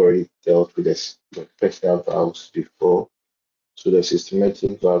believe I've already dealt with this, the personal vows before. So the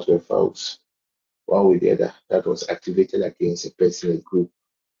systematic vows were vows, one with the other, that was activated against a person, a group,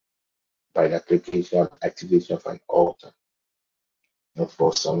 by the application and activation of an altar. And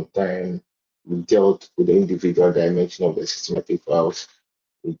for some time, we dealt with the individual dimension of the systematic vows.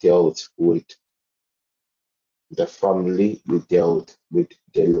 We dealt with the family, we dealt with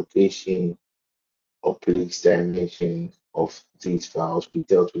the location or place dimension of these vows, we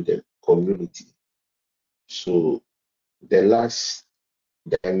dealt with the community. So the last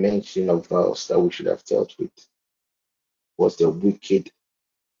dimension of vows that we should have dealt with was the wicked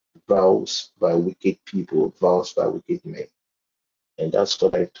vows by wicked people, vows by wicked men. And that's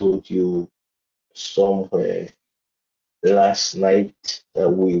what I told you somewhere last night that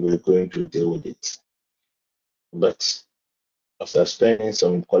we were going to deal with it. But after spending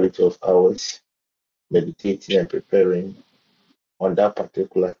some quality of hours meditating and preparing on that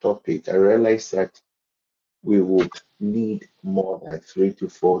particular topic, I realized that we would need more than 3 to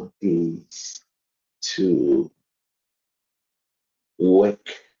 4 days to work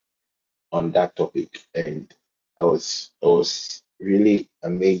on that topic. And I was really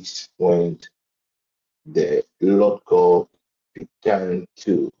amazed when the Lord God began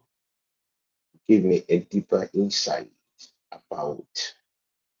to give me a deeper insight about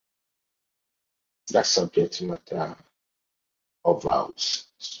that subject matter of vows.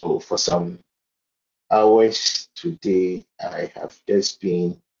 So for some hours today, I have just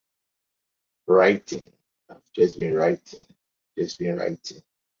been writing. I've just been writing, just been writing,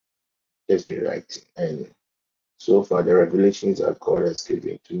 just been writing. And so far, the revelations that God has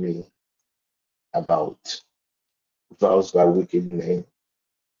given to me about vows by wicked men,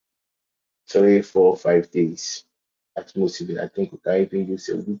 3, 4, 5 days at most, even I think we can even use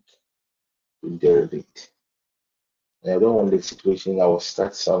a week to derive it. And I don't want the situation I will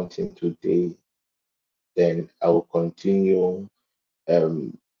start something today, then I will continue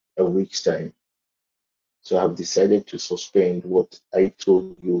a week's time. So I've decided to suspend what I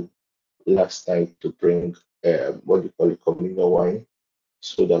told you last night to bring what do you call it, communal wine,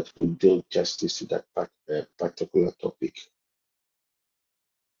 so that we do justice to that particular topic.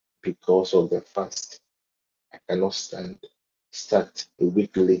 Because of the fast, I cannot start a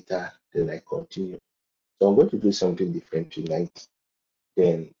week later, then I continue. So I'm going to do something different tonight.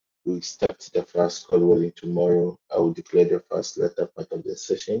 Then we start the fast call rolling tomorrow. I will declare the fast later part of the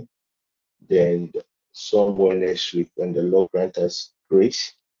session. Then somewhere next week, when the Lord grant us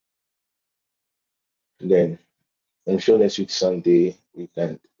grace, then I'm sure next week Sunday we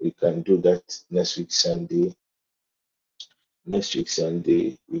can do that. Next week Sunday,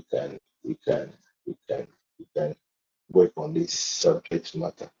 we can work on this subject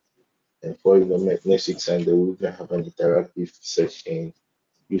matter. And for you know, next week Sunday we're gonna have an interactive session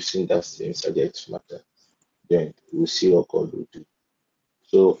using that same subject matter. Then we'll see what God will do.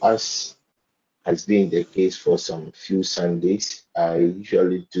 So as has been the case for some few Sundays, I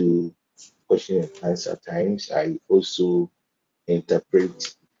usually do question and answer times. I also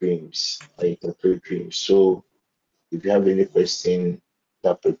interpret dreams. I interpret dreams. So if you have any question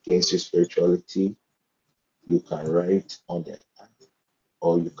that pertains to spirituality, you can write on the app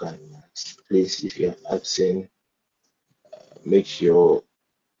or you can ask. Please, if you're asking, make sure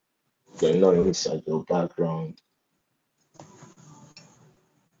the noise at your background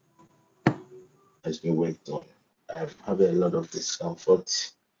has been worked on. I've had a lot of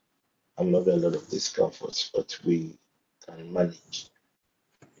discomfort. I'm having a lot of discomfort, but we can manage.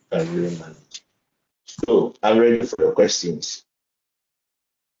 Can really manage. So I'm ready for your questions.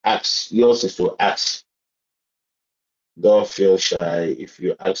 Ask. Yours is to ask. Don't feel shy. If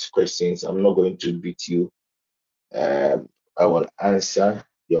you ask questions, I'm not going to beat you. I will answer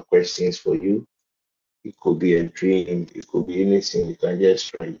your questions for you. It could be a dream, it could be anything. You can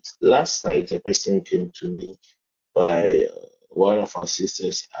just write. Last night, a question came to me by one of our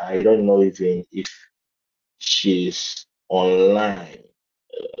sisters. I don't know even if she's online.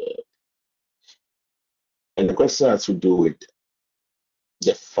 And the question has to do with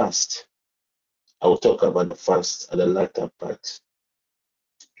the fast. I will talk about the fast at the latter part.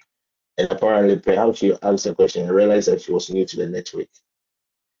 And apparently, perhaps she asked the question and realized that she was new to the network.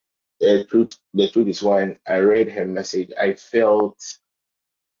 The truth is, when I read her message, I felt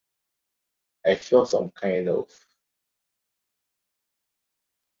some kind of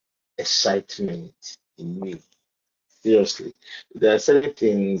excitement in me. Seriously, there are certain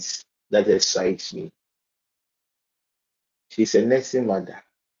things that excite me. She's a nursing mother.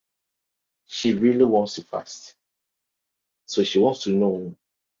 She really wants to fast, so she wants to know.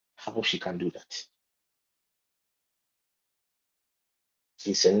 how she can do that.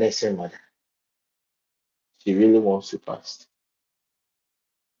 She's a nursing mother. She really wants to fast.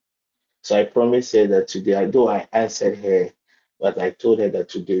 So I promised her that today, though I answered her, but I told her that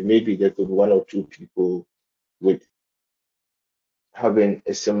today maybe there could be one or two people with having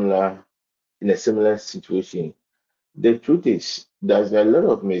a similar in a similar situation. The truth is, there's a lot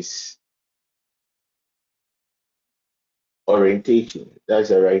of misorientation. That's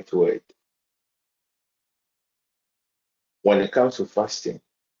the right word. When it comes to fasting,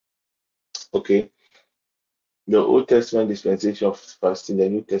 okay, the Old Testament dispensation of fasting, the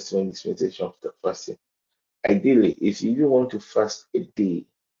New Testament dispensation of the fasting. Ideally, if you even want to fast a day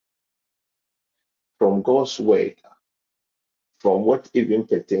from God's word, from what even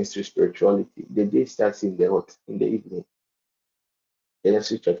pertains to spirituality, the day starts in the what? In the evening.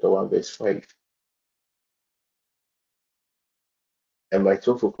 Genesis chapter 1, verse 5. And by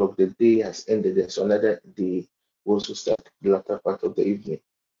 12 o'clock, the day has ended. There's another day also start the latter part of the evening.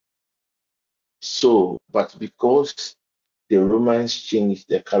 So, but because the Romans changed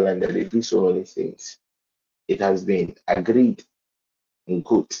the calendar, they do so many things. It has been agreed in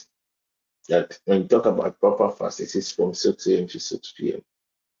good that when you talk about proper fast, it is from 6 a.m. to 6 p.m.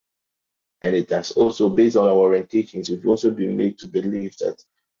 And it has also, based on our orientations, we've also been made to believe that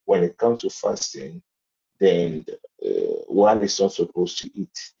when it comes to fasting, then one is not supposed to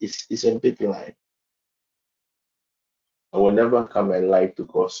eat. It's a big lie. I will never come and lie to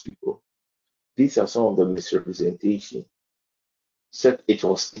God's people. These are some of the misrepresentation. Said it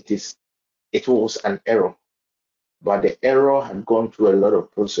was an error, but the error had gone through a lot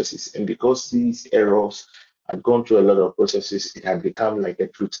of processes, and because these errors had gone through a lot of processes, it had become like a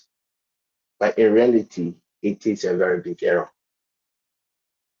truth. But in reality, it is a very big error.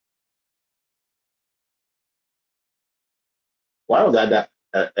 One of the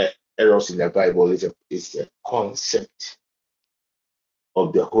other errors in the Bible is the concept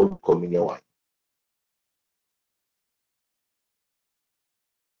of the Holy Communion wine.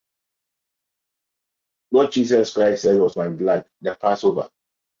 What Jesus Christ said was my blood, the Passover.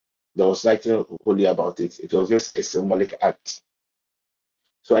 There was nothing holy about it. It was just a symbolic act.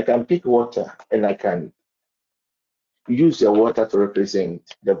 So I can pick water and I can use the water to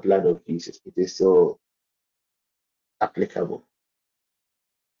represent the blood of Jesus. It is so applicable.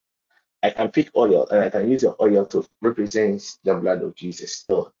 I can pick oil and I can use the oil to represent the blood of Jesus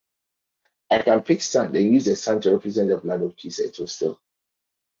still. I can pick sand and use the sand to represent the blood of Jesus still.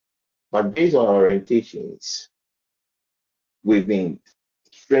 But based on our orientations, we've been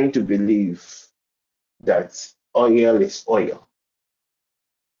trained to believe that oil is oil.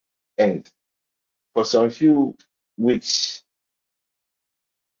 And for some few, which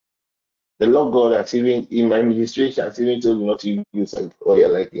the Lord God has even, in my administration, has even told me not to use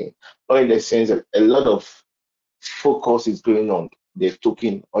oil again. Or in the sense that a lot of focus is going on the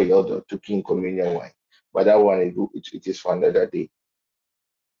token oil, the token communion wine. But that one, it is for another day.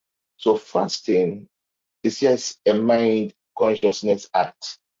 So fasting is just a mind consciousness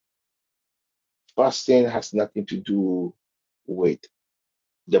act. Fasting has nothing to do with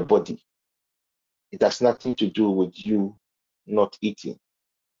the body. It has nothing to do with you not eating.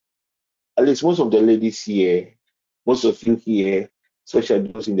 At least most of the ladies here, most of you here,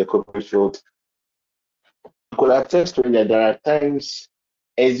 especially those in the corporate field, could attest to it that there are times,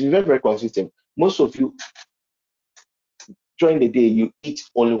 and it's very, very consistent. Most of you, during the day, you eat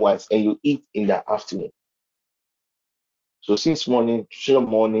only once and you eat in the afternoon. So since morning, till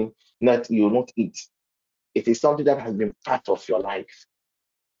morning, you will not eat. It is something that has been part of your life.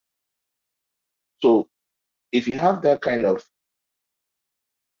 So if you have that kind of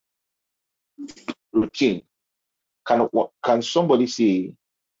routine, can somebody say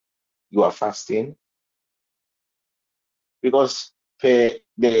you are fasting? Because per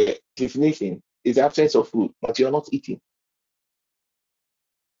the definition is the absence of food, but you're not eating.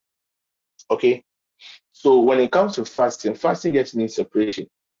 Okay. So when it comes to fasting, fasting just means separation.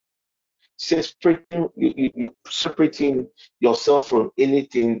 Separating yourself from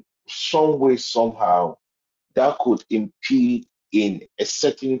anything, some way, somehow, that could impede in a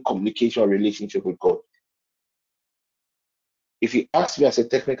certain communication relationship with God. If you ask me as a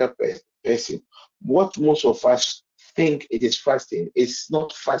technical person, what most of us think it is fasting, it's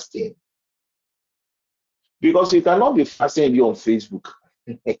not fasting. Because you cannot be fasting and be on Facebook.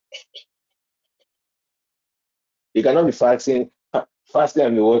 You cannot be fasting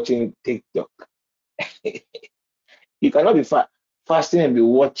and be watching TikTok. You cannot be fasting and be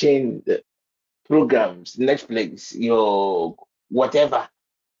watching the programs, Netflix, your whatever.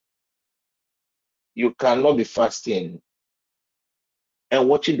 You cannot be fasting and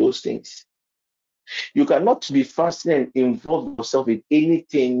watching those things. You cannot be fasting and involve yourself in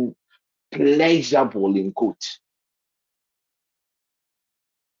anything pleasurable in quote.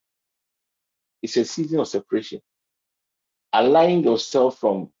 It's a season of separation. Align yourself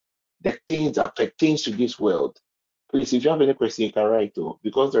from the things that pertain to this world. Please, if you have any question, you can write though.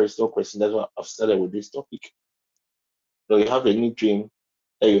 Because there is no question, that's why I've started with this topic. So you have any dream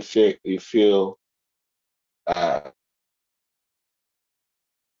that you feel I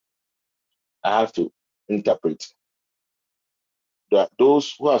have to interpret.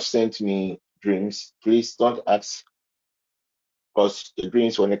 Those who have sent me dreams, please don't ask, because the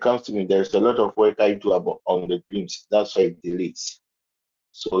dreams, when it comes to me, there's a lot of work I do about on the dreams. That's why it delays.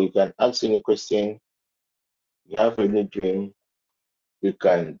 So you can ask any question. You have any dream, you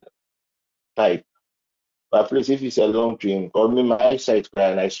can type. But please, if it's a long dream, or me, my eyesight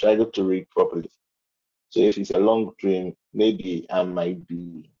and I struggle to read properly. So if it's a long dream, maybe I might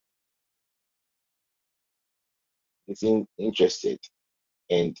be interested.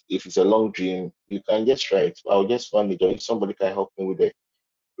 And if it's a long dream, you can just write. I'll just find it. Or if somebody can help me with the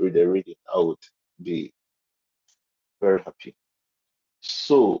reading, I would be very happy.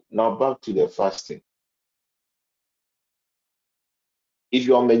 So now back to the fasting. If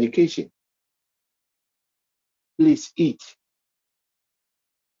you're on medication, please eat,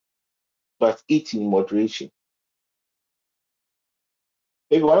 but eat in moderation.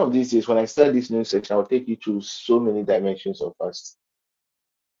 Maybe one of these days, when I start this new section, I'll take you through so many dimensions of fasting.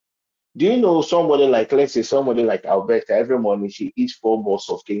 Do you know somebody like, let's say, somebody like Alberta, every morning she eats 4 balls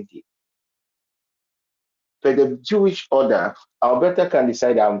of kinky. For the Jewish order, Alberta can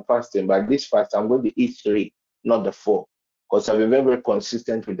decide I'm fasting, but this fast I'm going to eat 3, not the 4. Because I've been very, very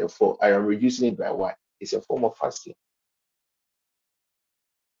consistent with the 4. I am reducing it by 1. It's a form of fasting.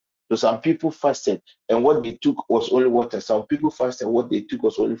 So some people fasted and what they took was only water. Some people fasted and what they took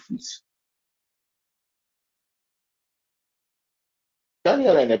was only fruits.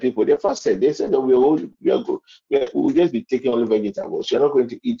 Carolina people, they fasted. They said that we'll just be taking only vegetables. You're not going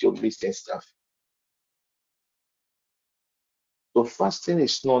to eat your meat and stuff. So fasting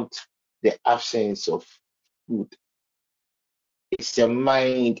is not the absence of food. It's a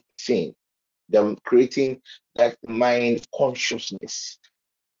mind thing. Them creating that mind consciousness.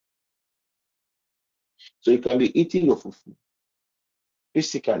 So you can be eating your food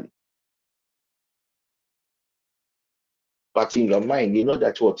physically, but in your mind, you know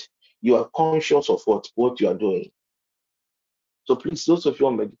that what you are conscious of what you are doing. So please, those of you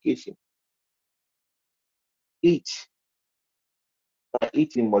on medication, eat, but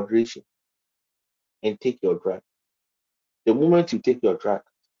eat in moderation and take your drug. The moment you take your drug,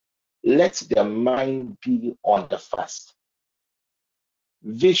 let the mind be on the fast.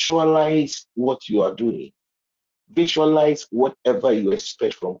 Visualize what you are doing. Visualize whatever you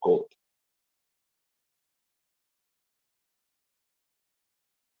expect from God.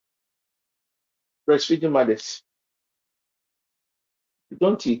 Breastfeeding mothers,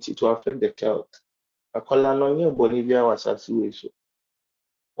 don't eat, it will affect the child. Akwadaa no ɔnyɛ bɔne biara wɔ asase wei so.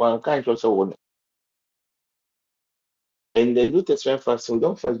 Wanka nkyerɛ sɛ wɔn. And the New Testament fasting, we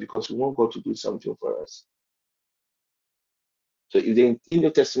don't fast because we want God to do something for us. So if the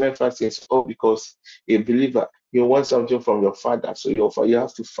New Testament fasting is all because a believer, you want something from your father, so you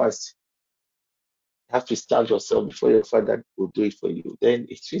have to fast. You have to starve yourself before your father will do it for you. Then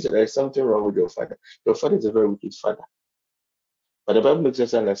it means that there is something wrong with your father. Your father is a very wicked father. But the Bible makes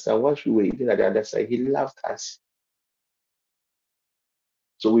us understand once we were even at the other side, he loved us.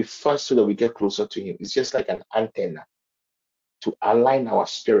 So we fast so that we get closer to him. It's just like an antenna to align our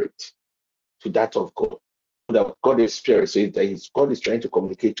spirit to that of God. So that God is spirit, so that God is trying to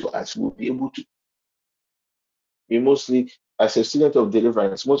communicate to us. We'll be able to be mostly, as a student of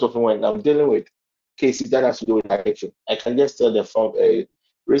deliverance, most often when I'm dealing with cases that has to do with addiction, I can just tell the from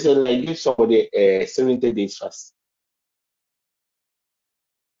recently I gave somebody a 70 days fast.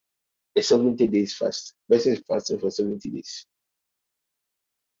 A 70 days fast. Person is fasting for 70 days.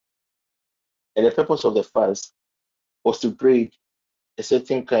 And the purpose of the fast was to break a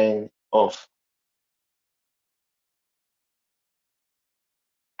certain kind of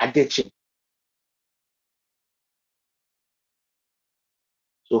addiction.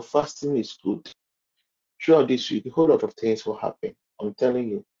 So fasting is good. Throughout this week, a whole lot of things will happen. I'm telling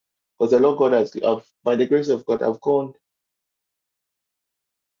you. Because the Lord God has, by the grace of God, I've gone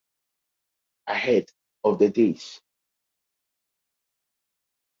ahead of the days.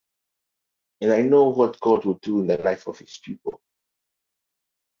 And I know what God will do in the life of his people.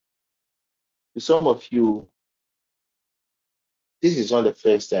 To some of you, this is not the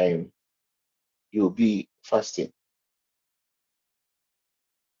first time you'll be fasting.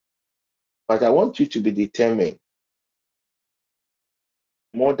 But I want you to be determined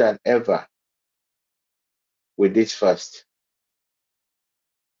more than ever with this fast.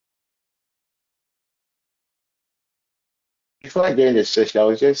 Before I get in the session,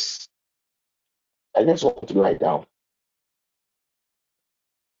 I just want to lie down.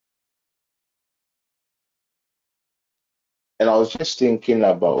 And I was just thinking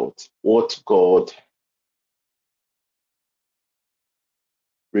about what God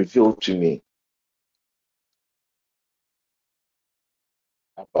revealed to me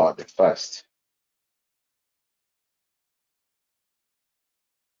about the fast.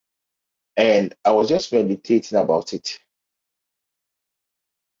 And I was just meditating about it.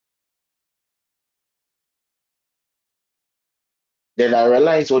 Then I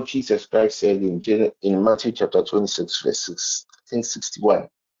realized what Jesus Christ said in Matthew chapter 26, verse 6, I think 61.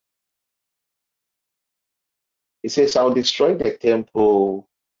 He says, I'll destroy the temple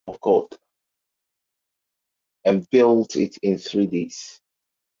of God and build it in 3 days.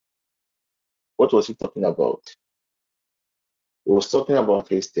 What was he talking about? He was talking about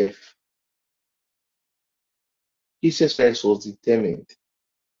his death. Jesus Christ was determined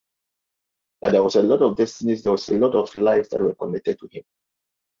that there was a lot of destinies, there was a lot of lives that were connected to him.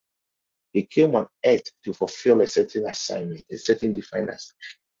 He came on earth to fulfill a certain assignment, a certain divine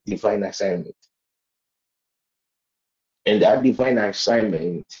assignment. And that divine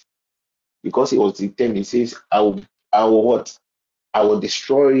assignment, because he was determined, he says, I will what? I will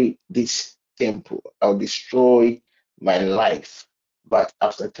destroy this temple. I'll destroy my life. But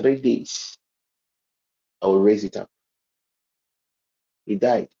after 3 days, I will raise it up. He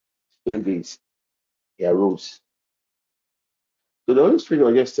died. 3 days. He arose. So the Holy Spirit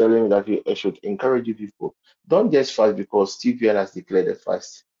was just telling me that I should encourage you people. Don't just fast because TVN has declared a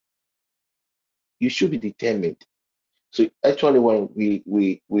fast. You should be determined. So actually, when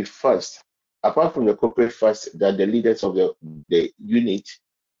we fast, apart from the corporate fast that the leaders of the unit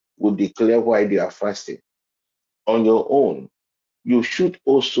will declare why they are fasting, on your own, you should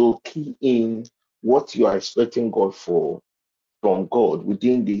also key in what you are expecting God for from God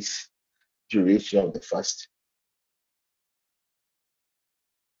within this duration of the fast.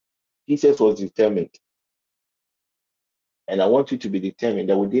 Jesus was determined, and I want you to be determined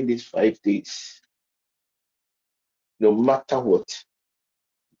that within these 5 days, no matter what,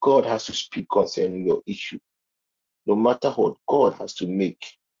 God has to speak concerning your issue. No matter what, God has to make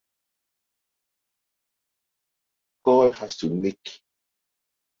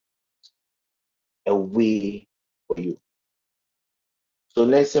a way for you. So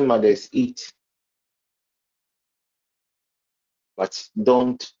Nelson Mothers, eat, but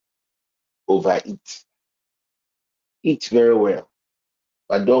don't overeat. Eat very well,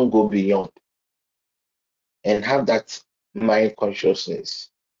 but don't go beyond. And have that mind consciousness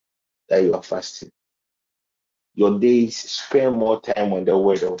that you are fasting. Your days, spend more time on the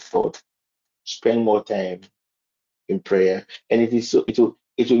word of God. Spend more time in prayer. And it will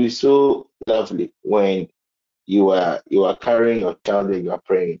be so lovely when you are carrying your child and you are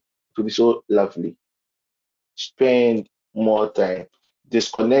praying. It will be so lovely. Spend more time.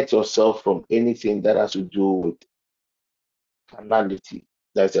 Disconnect yourself from anything that has to do with carnality.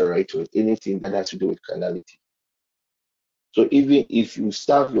 That's the right word. Anything that has to do with carnality. So even if you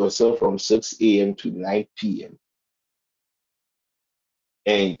starve yourself from 6 a.m. to 9 p.m.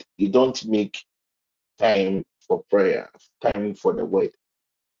 and you don't make time for prayer, time for the word,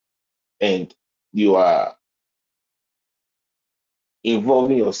 and you are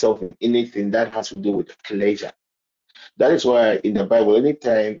involving yourself in anything that has to do with pleasure. That is why in the Bible,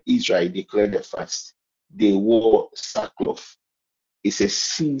 anytime Israel declared a fast, they wore sackcloth. It's a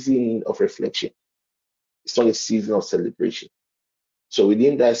season of reflection. It's not a season of celebration. So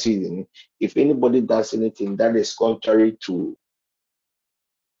within that season, if anybody does anything that is contrary to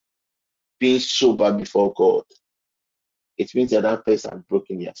being sober before God, it means that that person has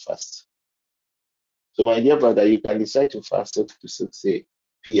broken their fast. So my dear brother, you can decide to fast 6 to 6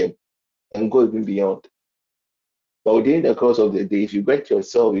 p.m. and go even beyond. But within the course of the day, if you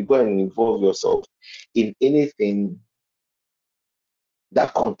you go and involve yourself in anything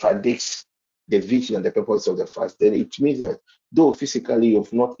that contradicts the vision and the purpose of the fast, then it means that though physically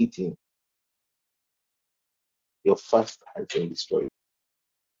you've not eaten, your fast has been destroyed.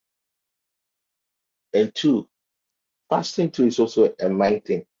 And two, fasting too is also a mind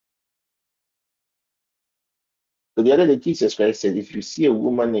thing. So the other day, Jesus Christ said, if you see a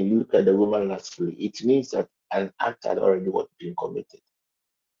woman and you look at the woman lustfully, it means that an act had already been committed.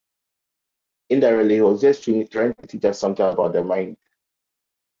 Indirectly, he was just trying to teach us something about the mind.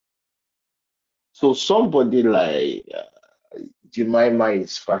 So somebody like Jemima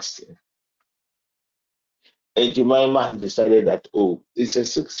is fasting. And Jemima decided that, oh, it's a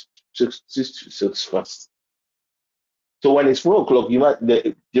 6 to 6 fast. So when it's 4 o'clock,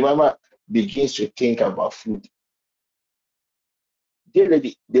 Jemima begins to think about food. Dear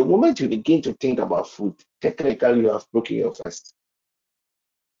lady, the moment you begin to think about food, technically you have broken your fast.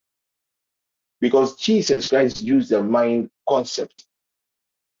 Because Jesus Christ used the mind concept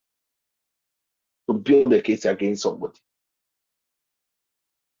to build the case against somebody.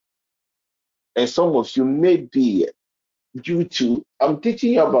 And some of you may be due to, I'm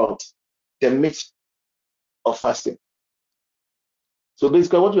teaching you about the myth of fasting. So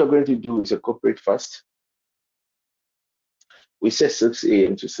basically what we are going to do is a corporate fast. We set 6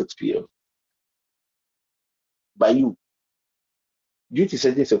 a.m. to 6 p.m. By you, due to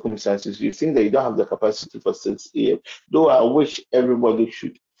certain circumstances, you think that you don't have the capacity for 6 a.m. Though I wish everybody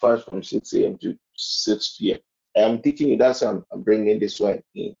should fast from 6 a.m. to 6 p.m. I'm teaching you, that's why I'm bringing this one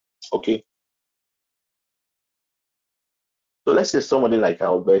in. Okay. So let's say somebody like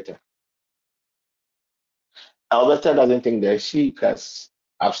Alberta. Alberta doesn't think that she can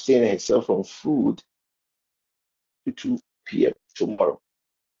abstain herself from food to 2 p.m. tomorrow.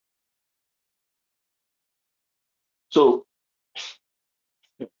 So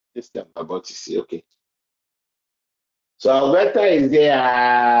this time I'm about to say, okay. So Alberta is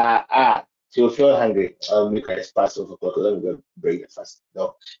there. She'll feel hungry. I'll make her fast of o'clock. Let me go break the fast.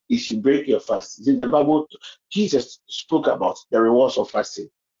 No, if you break your fast, the Bible, Jesus spoke about the rewards of fasting.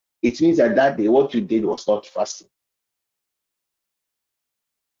 It means that that day what you did was not fasting.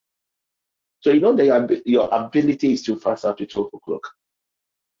 So you know that your ability is to fast up to 12 o'clock.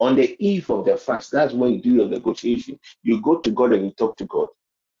 On the eve of the fast, that's when you do your negotiation. You go to God and you talk to God.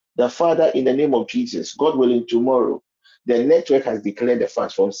 The Father, in the name of Jesus, God willing, tomorrow, the network has declared the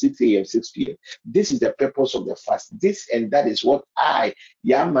fast from 6 a.m., 6 p.m. This is the purpose of the fast. This and that is what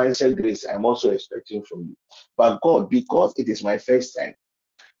young Mansell Grace, I'm also expecting from you. But God, because it is my first time,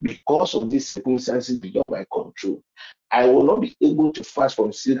 because of these circumstances beyond my control, I will not be able to fast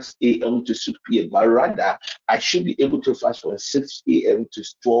from 6 a.m. to 6 p.m., but rather I should be able to fast from 6 a.m. to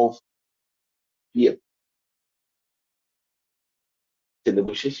 12 p.m. The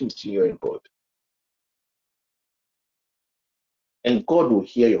negotiation between you and God. And God will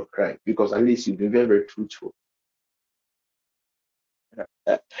hear your cry because at least you've been very, very truthful.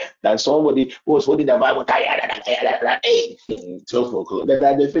 That somebody who was holding the Bible, 12 o'clock,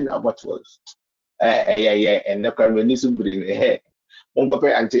 that they think about was. And the crime needs to put in the hair.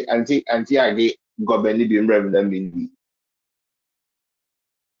 Anti, I get God benny being reverend.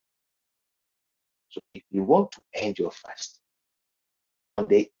 So if you want to end your fast, on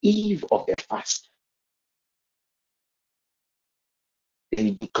the eve of the fast, then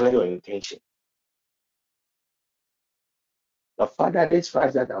you declare your intention. The Father, this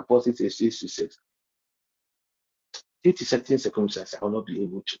fast that I'm posting is 6 to 6. Due to certain circumstances, I will not be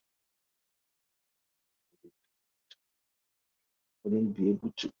able to. I wouldn't be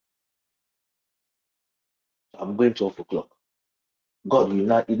able to. I'm going 12 o'clock. God, you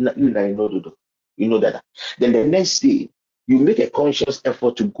know that. Then the next day, you make a conscious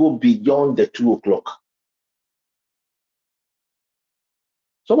effort to go beyond the 2 o'clock.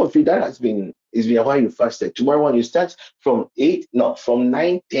 Some of you, that has been a while you fasted. Tomorrow when you start from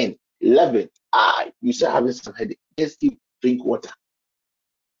 9, 10, 11, you start having some headache. Just drink water.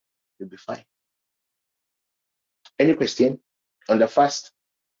 You'll be fine. Any question on the fast?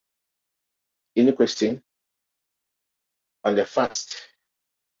 Any question on the fast?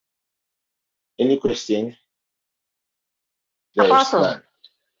 Any question? There is none.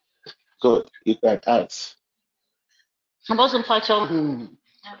 Good. You can ask. Apostle Pacho,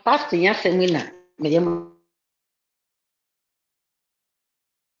 fasting ya seminar.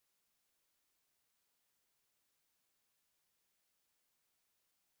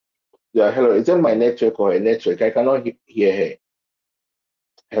 Yeah, hello. Is that my network or a network? I cannot hear her.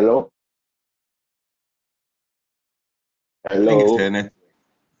 Hello? I think it's Hello?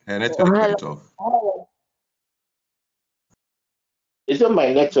 her network went off. Is that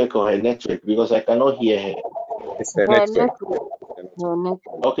my network or her network? Because I cannot hear her. It's her network.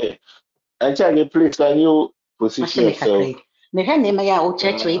 Okay. And Charlie, please, can you position yourself? Mehwɛ nneɛma yi a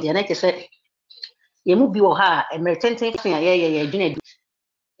wokyerɛkyerɛ yi deɛ na kyerɛ sɛ yɛmu bi wɔ ha a mmerɛ tenten fa a yɛyɛ adwene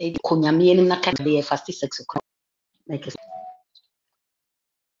adi kɔ nyame anim na ka de yɛ fast 6 o'clock.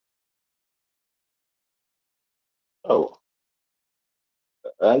 Oh,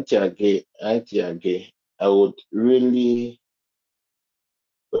 Auntie Age, I would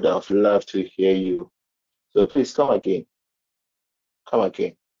have loved to hear you. So please come again. Come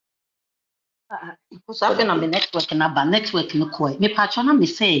again. So afei na me network na ba network no kɔɛ mepatwɛ na me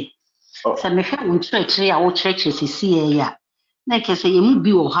sɛ sɛ mehwɛ wo nkyerɛkyerɛ a wokyerɛkyerɛ sisi ya na ɛkɛ sɛ yɛmu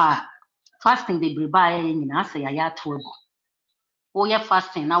bi wɔ hɔ a fasting bebree baa yɛyɛ nyinaa sɛ yɛayɛ ato agu woyɛ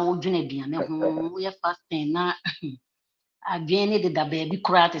fasting na wodwene aduane ho woyɛ fasting na adwene ne deda baabi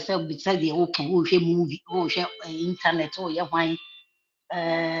koraa te sɛ deɛ woka wohwɛ movie wohwɛ internet woyɛ hwan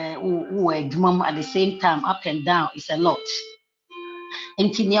wowɔ adwuma mu at the same time up and down is a lot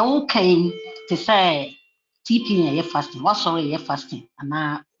nti nea woka yi te sɛ TP na ɛyɛ fasting wasɔre yɛ fasting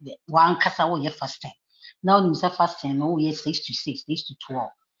anaa wankasa woyɛ fasting na wonim sɛ fasting no woyɛ 6 to 6 6 to 12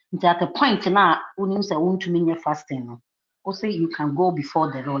 nti at the point na wonim sɛ wontumi nyɛ fasting no wo say you can go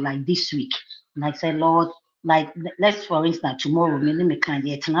before the Lord like this week like say Lord like let's for instance tomorrow me ne me kan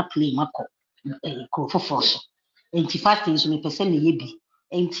deɛ tena play makɔ kuro foforɔ so nti fasting so mepɛ sɛ meyɛ bi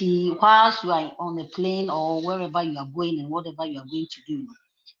nti whilst you are on the plane or wherever you are going and whatever you are going to do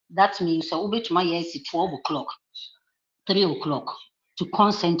that means sɛ wobɛtumi ayɛ asi 12 o'clock 3 o'clock to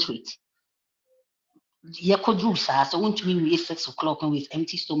concentrate yɛkɔduru saa sɛ wontumi nwie 6 o'clock with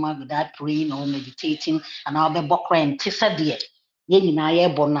empty stomach without praying or meditating and I'll be bokkora nte sɛ deɛ yɛn nyinaa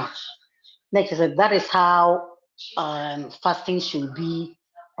yɛbɔ no a next is that is how fasting should be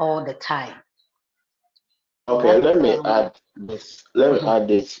all the time. Okay, let me add this.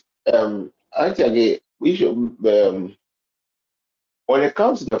 Actually, we should when it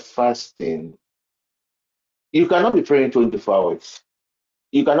comes to the fasting, you cannot be praying 24 hours.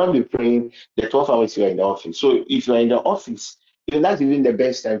 You cannot be praying the 12 hours you are in the office. So if you are in the office, it's not even the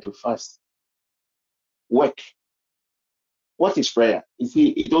best time to fast. Work. What is prayer? You see,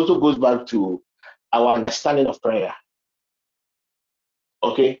 it also goes back to our understanding of prayer.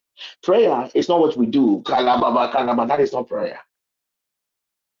 Okay? Prayer is not what we do. Kalababa, kalaba. That is not prayer.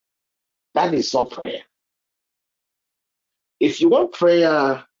 That is not prayer. If you want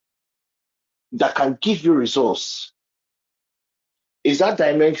prayer that can give you results, is that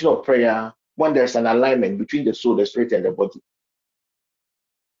dimension of prayer when there's an alignment between the soul, the spirit, and the body.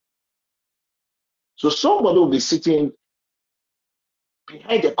 So somebody will be sitting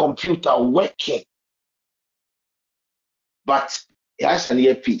behind the computer working, but he has an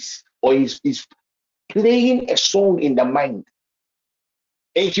earpiece or he's playing a song in the mind.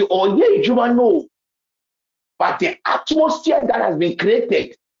 And you all know, but the atmosphere that has been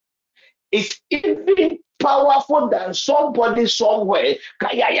created is even powerful than somebody somewhere.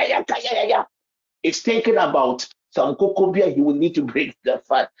 It's thinking about some kokobia he will need to break the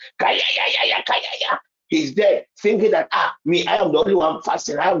fast. He's there thinking that me, I am the only one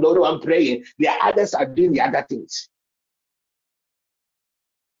fasting, I am the only one praying. The others are doing the other things.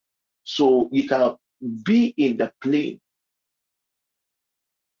 So you can be in the plane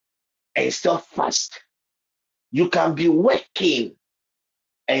and still fast. You can be working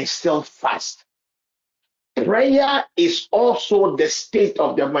and still fast. Prayer is also the state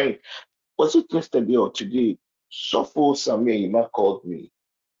of the mind. Was it yesterday or today? Sofo Samuel Ima called me.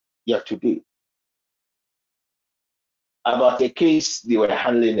 Yeah, today. About a case they were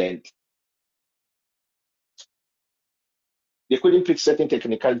handling and they couldn't fix certain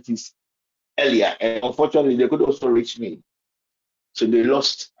technicalities earlier. And unfortunately, they could also reach me. So they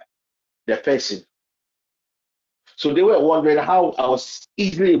lost the person. So they were wondering how I was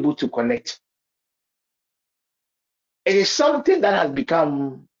easily able to connect. It is something that has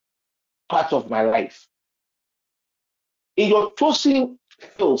become part of my life. In your chosen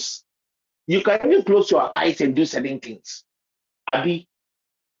fields, you can even close your eyes and do certain things. Abi.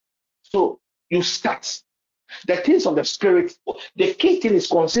 So you start. The things of the spirit, the key thing is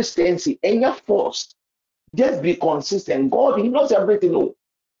consistency. And you're forced. Just be consistent. God, He knows everything. Oh.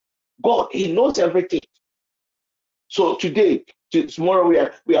 God, He knows everything. So today, tomorrow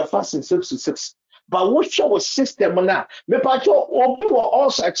we are fasting 6 to 6. But what your system now? Me pacho obi wo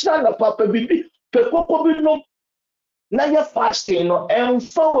also chira na papa bibi pekoko bi no na ya fasting no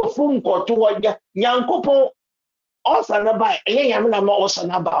emfa ofu nkoto wo ya nyankopon osa na ba enye yam na ma osa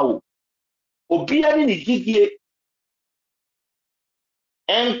na ba o obi ani ni gidie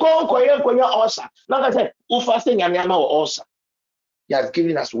enkonko ye konya osa na ka say u fasting yam yam o osa. He has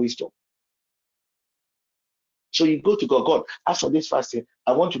given us wisdom. So you go to God, God, as for this fasting,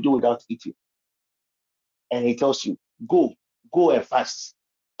 I want to do without eating. And He tells you, go and fast.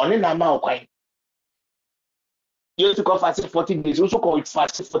 On an amount of you have to call fasting 40 days. You also call it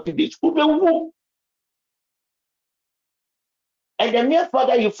fasting 40 days. And the mere fact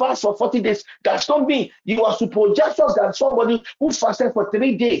that you fast for 40 days does not mean you are supposed just than somebody who fasted for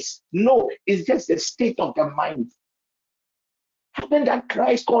 3 days. No, it's just the state of the mind. Having that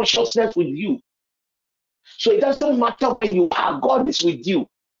Christ consciousness with you. So it doesn't matter where you are, God is with you.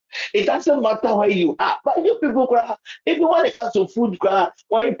 It doesn't matter where you are. But you people, even when it comes to food,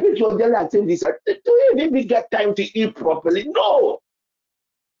 when you put your daily activities, do you even get time to eat properly? No.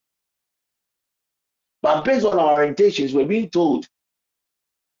 But based on our orientations, we're being told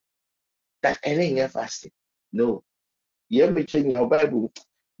that any year fasting. No. You have me checking your Bible.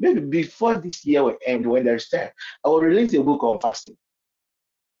 Maybe before this year will end, when there's time, I will release a book on fasting.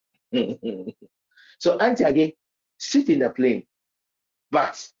 So, Auntie again, sit in the plane.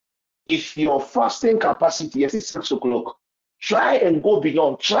 But if your fasting capacity is 6 o'clock, try and go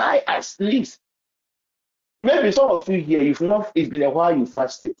beyond. Try at least. Maybe some of you here, if not, it's been a while you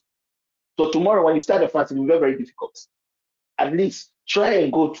fasted. So tomorrow when you start the fast, it will be very, very difficult. At least try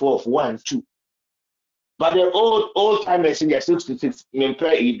and go 12, 1, 2. But the old timers in their 6 to 6,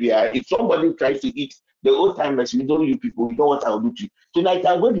 if somebody tries to eat the old timers, you know you people, you know what I'll do to you. Tonight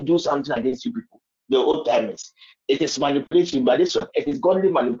I'm going to do something against you people, the old timers. It is manipulation, but it is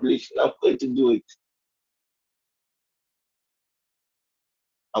godly manipulation. I'm going to do it.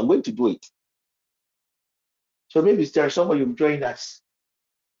 I'm going to do it. So maybe there's somebody who join us.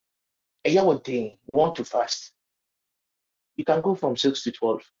 And yeah, one thing, you want to fast. You can go from 6 to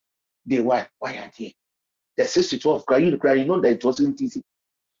 12. Day one, why aren't you? The 6 to 12, you know that it wasn't easy.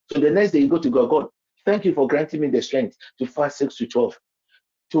 So the next day you go to God, God, thank you for granting me the strength to fast 6 to 12.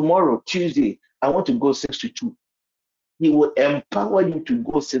 Tomorrow, Tuesday, I want to go 6 to 2. He will empower you to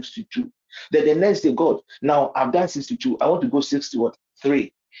go 6 to 2. Then the next day, God, now I've done 6 to 2. I want to go 6 to what?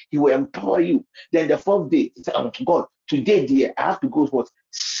 3. He will empower you. Then the fourth day, God, today, dear, I have to go what?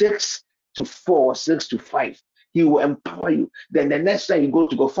 6 to 4, 6 to 5. He will empower you. Then the next time you go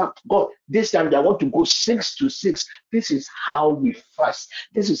to God, God, this time I want to go 6 to 6. This is how we fast.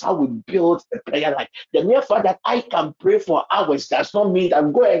 This is how we build a prayer life. The mere fact that I can pray for hours does not mean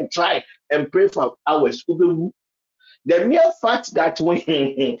that go and try and pray for hours. The mere fact that when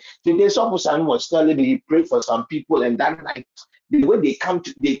today someone was telling me he prayed for some people, and that night the way they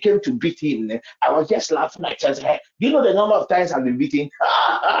came to beat him, I was just laughing. I just said, do you know the number of times I've been beaten?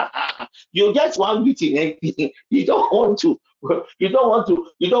 You just one beating, you don't want to pray, you don't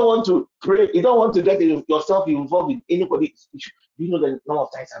want to get yourself involved with anybody. Do you know the number of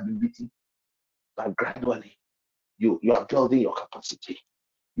times I've been beaten? But gradually you are building your capacity.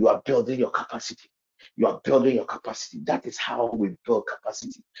 You are building your capacity. You are building your capacity. That is how we build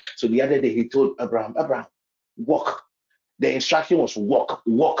capacity. So the other day he told Abraham, walk. The instruction was walk,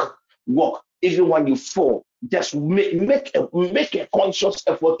 walk, walk. Even when you fall, just make a conscious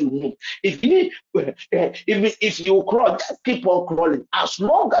effort to move. If you crawl, just keep on crawling. As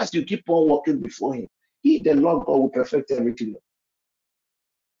long as you keep on walking before him, he, the Lord God, will perfect everything.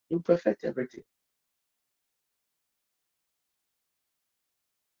 He will perfect everything.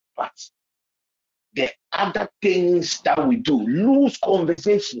 But the other things that we do, lose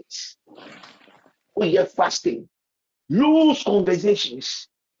conversations. We are fasting. Lose conversations.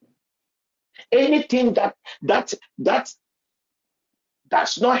 Anything that does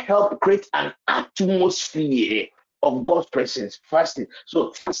not help create an atmosphere of God's presence. Fasting.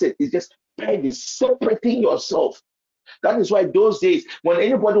 So fasting is just separating yourself. That is why those days, when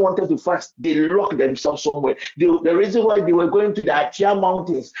anybody wanted to fast, they locked themselves somewhere. The reason why they were going to the Achia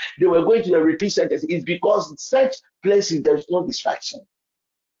mountains, they were going to the retreat centers, is because such places there is no distraction.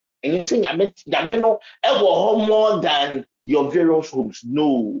 And you think that ever more than your various homes?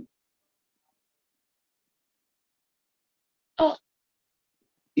 No.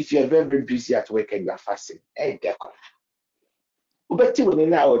 If you're very, very busy at work and you're fasting,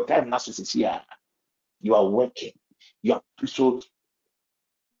 you are working. You are so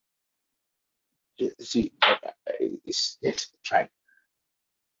see. It's try.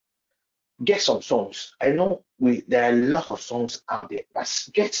 Get some songs. I know there are a lot of songs out there, but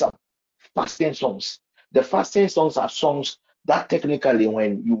get some fasting songs. The fasting songs are songs that technically,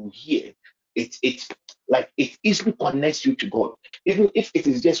 when you hear it's like it easily connects you to God. Even if it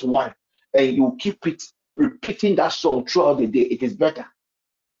is just one, and you keep repeating that song throughout the day, it is better.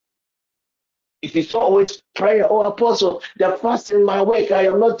 If it's always prayer, oh apostle, the fast in my work, I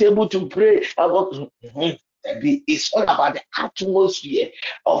am not able to pray. It's all about the atmosphere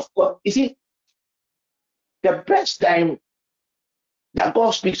of God. You see, the best time that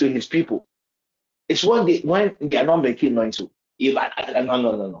God speaks to his people is when they are not making noise.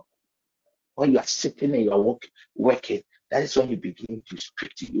 No. When you are sitting and you are working, that is when he begins to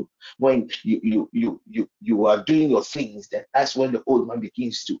speak to you. When you are doing your things, that's when the old man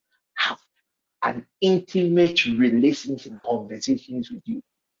begins to have an intimate relationship, conversations with you.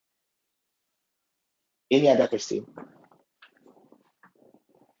 Any other question?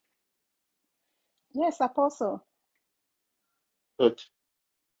 Yes, Apostle. Good.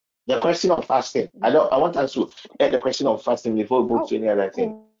 The question of fasting. I want us to get the question of fasting before we move to any other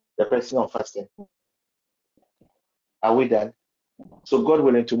thing. The question of fasting. Are we done? So God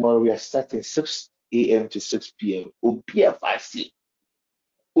willing, tomorrow we are starting 6 a.m. to 6 p.m. Obia fasting.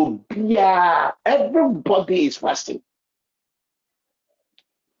 Obia, everybody is fasting.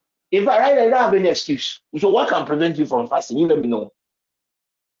 If I don't have any excuse. So what can prevent you from fasting? You let me know.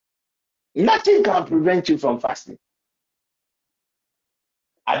 Nothing can prevent you from fasting.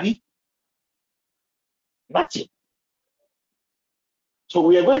 Abi? Nothing. So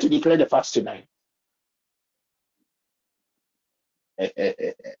we are going to declare the fast tonight. And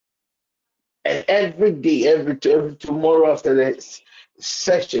every day, every tomorrow after the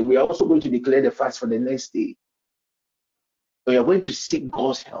session, we are also going to declare the fast for the next day. We are going to seek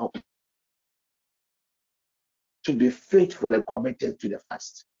God's help to be faithful and committed to the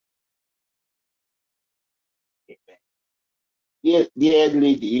fast. Dear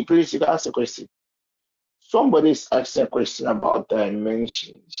lady, please, you can ask a question. Somebody's asked a question about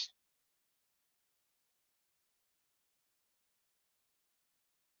dimensions.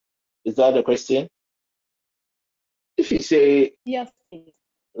 Is that the question? If you say, yes,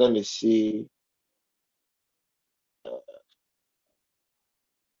 let me see.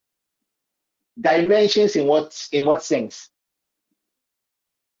 Dimensions in what sense?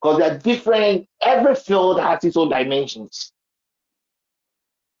 Because they're different. Every field has its own dimensions.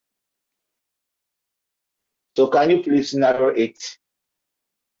 So can you please narrow it?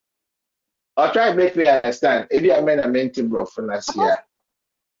 I'll try to make me understand. Maybe I meant to bro for last year.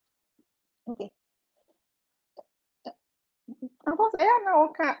 okay. Because I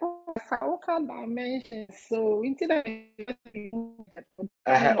know okay dimensions. So into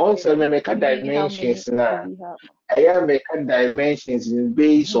I also make a dimensions now. I make a dimensions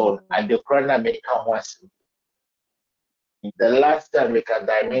based on and the corner make a once. The last time we can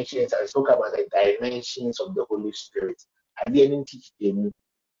dimensions, I spoke about the dimensions of the Holy Spirit. I didn't teach them.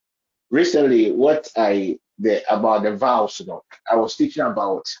 Recently, about the vows, I was teaching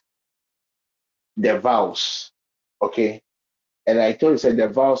about the vows. Okay. And I told you that the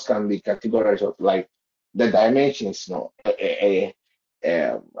vows can be categorized of like the dimensions,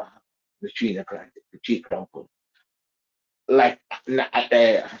 between like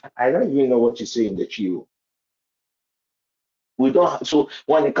I don't even know what you say in the tree. We don't. So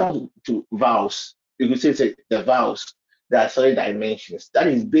when it comes to vows, you could say the vows. There are 3 dimensions. That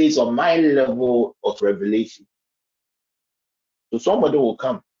is based on my level of revelation. So somebody will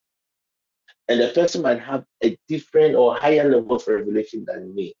come, and the person might have a different or higher level of revelation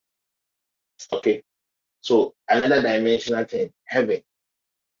than me. Okay. So another dimensional thing, heavens.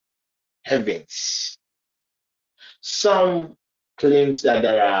 Some claims that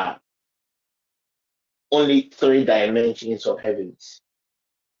there are only 3 dimensions of heavens.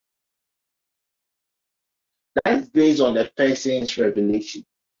 That is based on the person's revelation,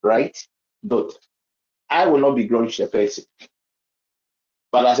 right? But I will not be glorious the person.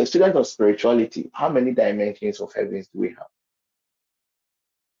 But as a student of spirituality, how many dimensions of heavens do we have?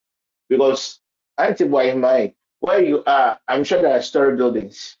 Because in mind, where you are, I'm sure there are story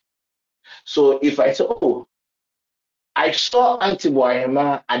buildings. So if I say, oh, I saw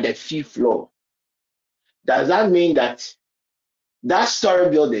Antiboahema at the 5th floor, does that mean that that story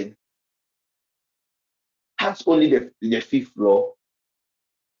building has only the 5th floor?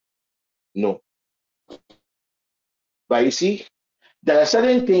 No. But you see, there are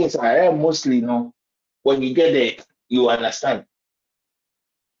certain things I mostly know. When you get there, you understand.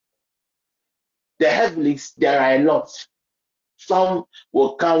 The heavens, there are a lot. Some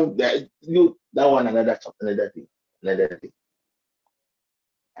will come that one another day, another day.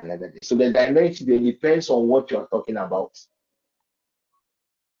 So the dimension depends on what you're talking about.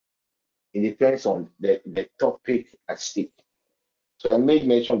 It depends on the topic at stake. So I made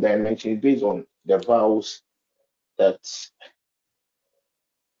mention of dimension based on the vows that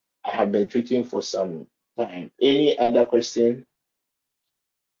I have been treating for some time. Any other question?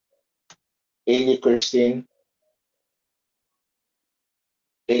 Any question?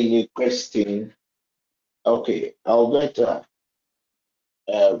 Any question? Okay, Alberta,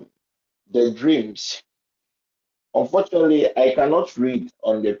 the dreams. Unfortunately, I cannot read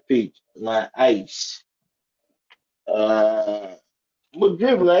on the page. My eyes. But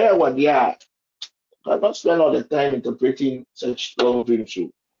dream, I cannot spend all the time interpreting such long dreams.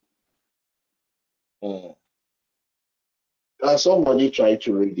 Can somebody try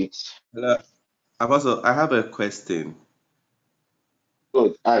to read it? Hello. Apostle, I have a question.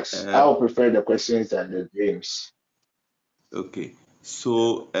 Good, ask. I would prefer the questions than the dreams. Okay.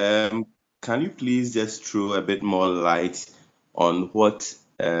 So, can you please just throw a bit more light on what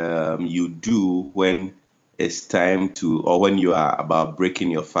you do when it's time to, or when you are about breaking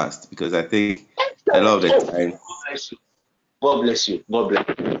your fast? Because I think a lot of the time. God bless you. God bless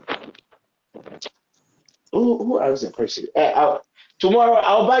you. Who asked the question? Tomorrow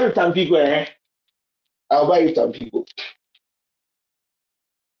I'll buy you some people. I'll buy you some people.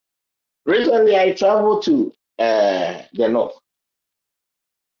 Recently, I traveled to the north,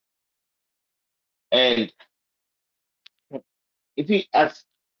 and if we as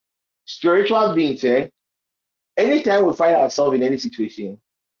spiritual beings, anytime we find ourselves in any situation,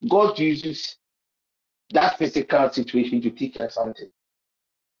 God uses that physical situation to teach us something.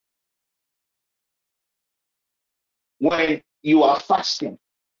 When you are fasting,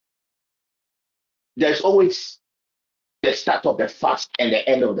 there's always the start of the fast and the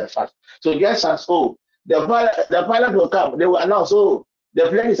end of the fast. So just as the pilot will come, they will announce, the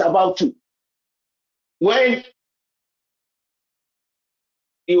plane is about to. When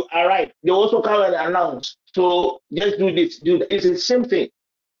you arrive, they also come and announce. So just do this, do that. It's the same thing.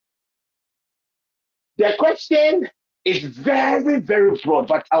 The question is very, very broad,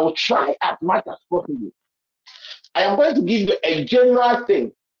 but I will try as much as possible. I am going to give you a general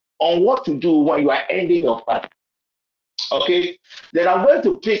thing on what to do when you are ending your fast. Okay? Then I'm going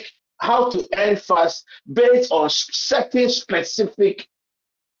to pick how to end fast based on certain specific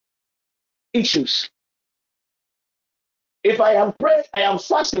issues. If I am praying, I am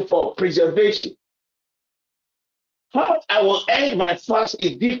fasting for preservation. How I will end my fast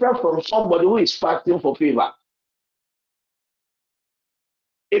is different from somebody who is fasting for favor.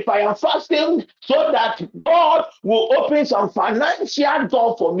 If I am fasting so that God will open some financial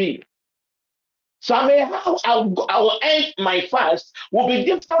door for me, so I mean, how I will end my fast will be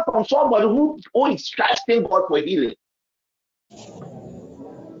different from somebody who is trusting God for healing.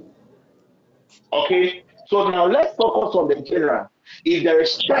 Okay, so now let's focus on the general. If there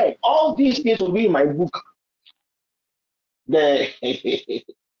is time, all these things will be in my book. The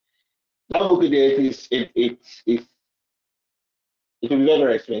that book it will be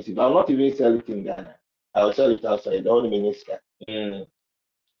very expensive. I'll not even sell it in Ghana. I'll sell it outside, all the minister.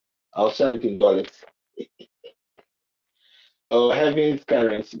 I'll sell it in dollars. Or heaven's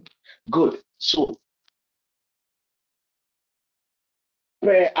currency. Good. So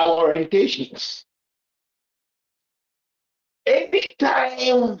per our orientations,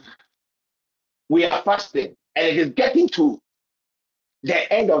 anytime we are fasting and it is getting to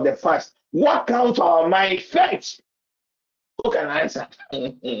the end of the fast, what comes to our mind first? Who can answer?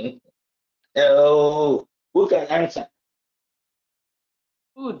 Oh, who can answer?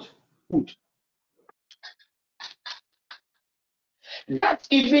 Food. Food. That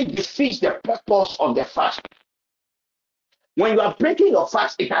even defeats the purpose of the fast. When you are breaking your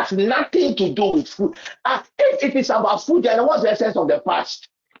fast, it has nothing to do with food. If it is about food, then what's the essence of the fast?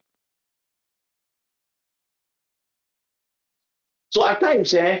 So at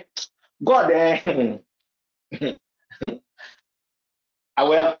times, God,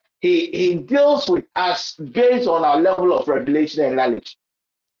 well, he deals with us based on our level of revelation and knowledge.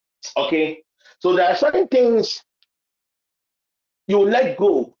 Okay, so there are certain things you let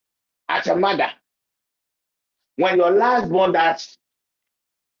go as a mother when your last born does,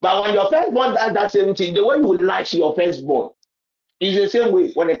 but when your firstborn does that same thing, the way you would like your firstborn is the same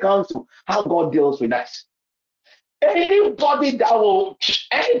way when it comes to how God deals with us. Anybody that will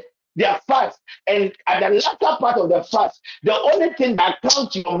end their fast and at the latter part of the fast, the only thing that comes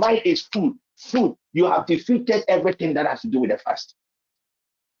to your mind is food. Food. You have defeated everything that has to do with the fast.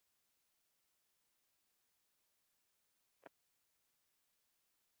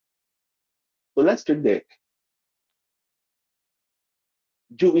 So let's take the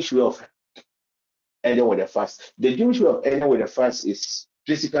Jewish way of ending with the fast. The Jewish way of ending with the fast is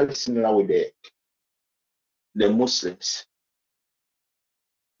basically similar with the Muslims,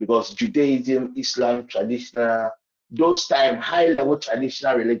 because Judaism, Islam, traditional, those time high level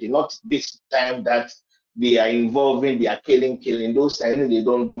traditional religion, not this time that they are involving, they are killing. Those times they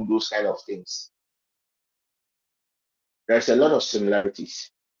don't do those kind of things. There's a lot of similarities.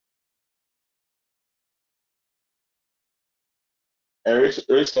 And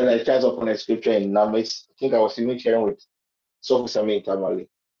recently I touched upon a scripture in Numbers. I think I was even sharing with Sofu Sami Tamale.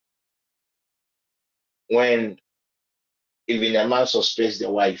 When even a man suspects the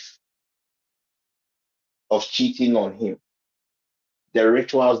wife of cheating on him, the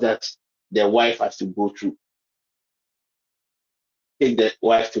rituals that the wife has to go through. Take the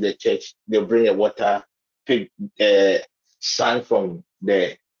wife to the church, they bring a water, pick sand from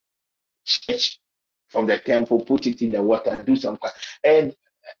the church, from the temple, put it in the water, do something. And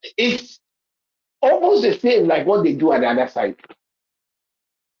it's almost the same like what they do at the other side.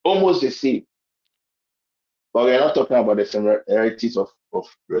 almost the same. But we are not talking about the similarities of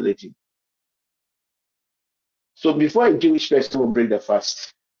religion. So before a Jewish person will break the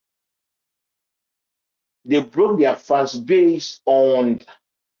fast, they broke their fast based on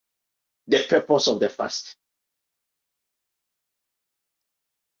the purpose of the fast.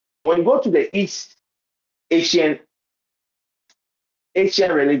 When you go to the East Asian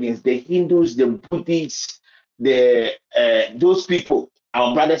religions, the Hindus, the Buddhists, the those people,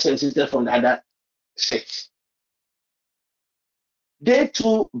 our brothers and sisters from the other sects, they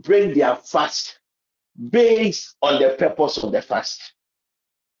too break their fast based on the purpose of the fast.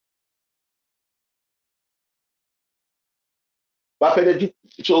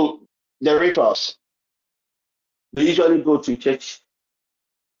 So the rituals, they usually go to church,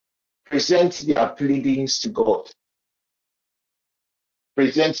 present their pleadings to God.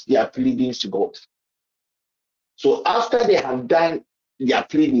 Present their pleadings to God. So after they have done their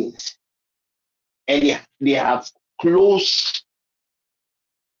pleadings and they have closed,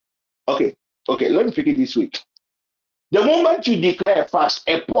 okay, let me pick it this way. The moment you declare fast,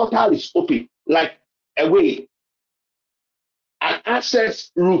 a portal is open, like a way, an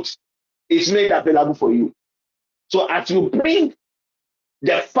access route is made available for you. So as you bring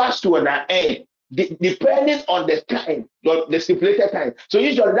the fast to an end, depending on the time, the stipulated time. So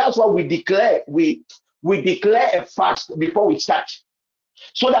usually that's what we declare. We declare a fast before we start,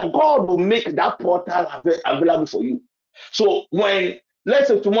 so that God will make that portal available for you. So when, let's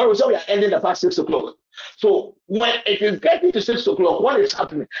say tomorrow, so we are ending the fast 6 o'clock. So when it is getting to 6 o'clock, what is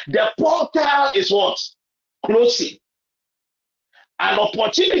happening? The portal is what? Closing. An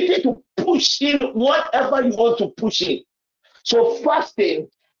opportunity to push in whatever you want to push in. So fasting,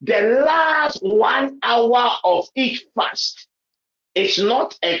 the last 1 hour of each fast, is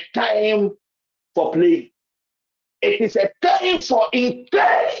not a time for play. It is a time for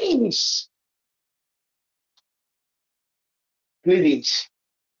intense pleadings,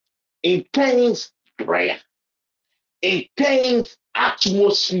 intense prayer, intense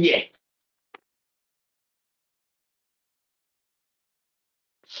atmosphere.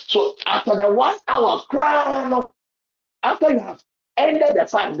 So after the 1 hour crown, after you have ended the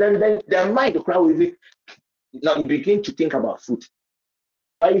fast, then the mind crowd will be, now you begin to think about food.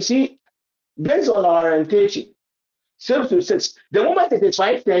 But you see, based on our orientation, 6 to 6, the moment it is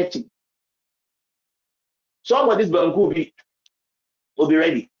 5:30, somebody's banku will be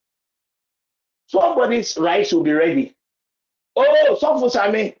ready. Somebody's rice will be ready. Oh, some for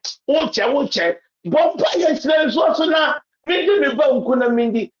Sami, check. But by yourself,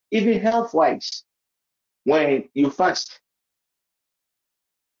 even health wise, when you fast,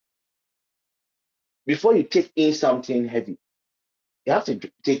 before you take in something heavy, you have to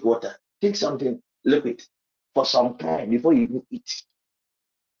take water, take something liquid for some time before you even eat.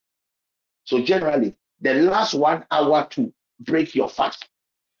 So generally, the last 1 hour to break your fast.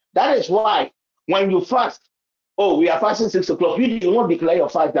 That is why when you fast, oh, we are fasting 6 o'clock, you do not declare your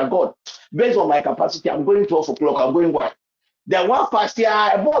fast that God, based on my capacity, I'm going 12 o'clock, I'm going 1. Then one fast here,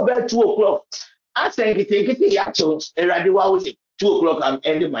 about 2 o'clock. I think it actions, 2 o'clock, I'm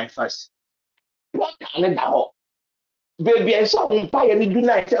ending my fast. What can I do? Baby, I saw umpire me do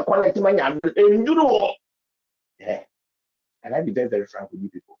not say quality money and you know. Yeah, and I be very, very frank with you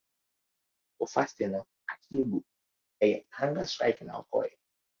people. For fasting now, actually good. A hunger strike in our oil.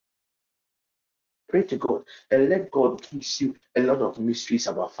 Pray to God and let God teach you a lot of mysteries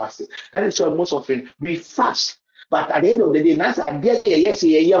about fasting. That is why most often we fast. But at the end of the day, that's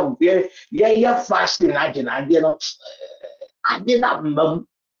fasting. I didn't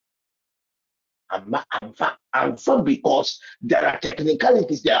I'm fun because there are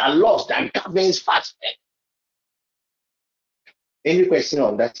technicalities, there are laws that governs fasting. Any question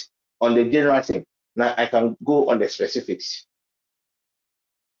on that? On the general thing? Now I can go on the specifics.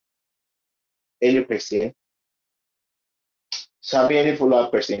 Any question? Sabi, any follow-up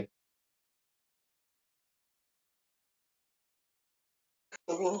question?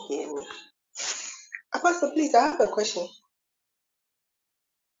 Apostle, please, I have a question.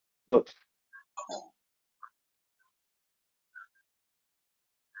 Good.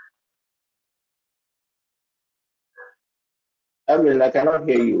 I cannot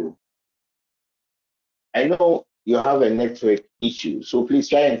hear you. I know you have a network issue, so please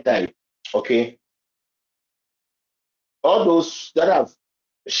try and type. Okay. All those that have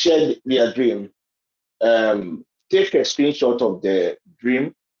shared their dream, take a screenshot of the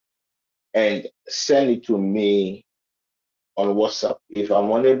dream and send it to me on WhatsApp. If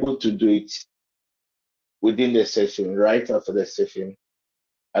I'm unable to do it within the session, right after the session,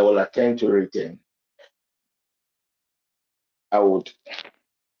 I will attempt to return. I would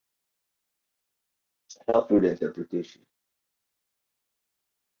help with the interpretation.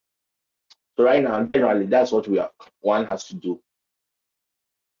 So right now, generally, that's what one has to do.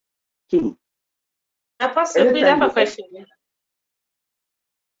 2. Apostle, please have a question.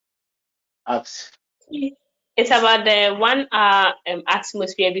 Ask. It's about the 1 hour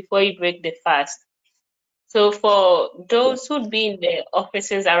atmosphere before you break the fast. So for those who'd be in the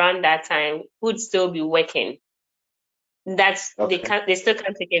offices around that time, who'd still be working, they still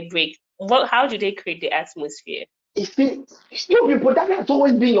can't take a break. How do they create the atmosphere? You see, you people, that has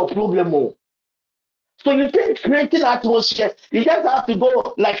always been your problem. So you think creating atmosphere, you just have to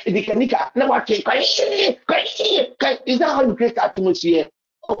go like the Kanika. Is that how you create atmosphere?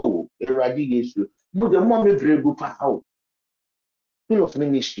 Oh, eradicate you. But the moment very good how full of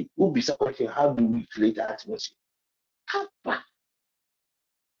ministry, who be supporting how do we create atmosphere?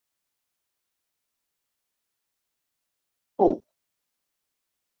 Oh,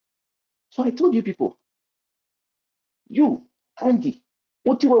 so I told you people, you, Andy,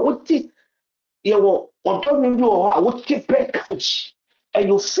 what couch, and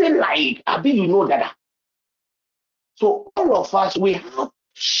you feel like I mean you know that. So all of us we have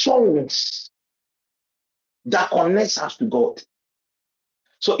songs that connects us to God.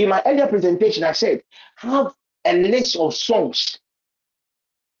 So in my earlier presentation, I said have a list of songs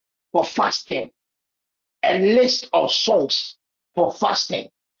for fasting, a list of songs for fasting.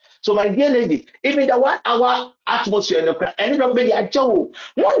 So my dear lady, even the 1 hour atmosphere and nobody I tell you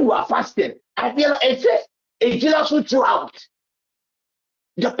when you are fasting, I feel a jealous throughout.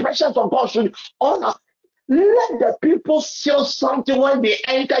 The presence of God should honor. Let the people feel something when they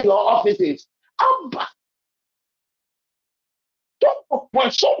enter your offices. Abba.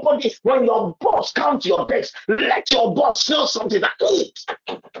 When your boss comes to your desk, let your boss feel something that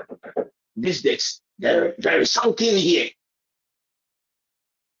this desk, there is something here.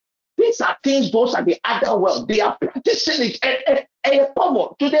 These are things, those are the other world. They are practicing it. And come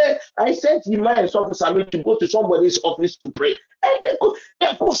on, today I sent the man to go to somebody's office to pray. And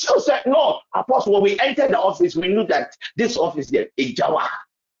they could still say, no, Apostle, when we entered the office, we knew that this office there, a Jawa,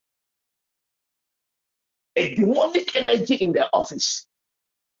 a demonic energy in the office.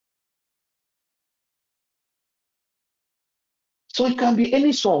 So it can be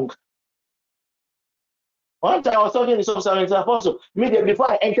any song. One time I was talking to some apostle,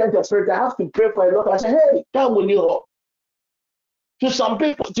 before I entered the spirit, I have to pray for a lot. I said, hey, come with you. To some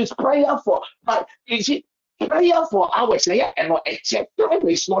people, it is prayer for, but you see, prayer for hours, and except time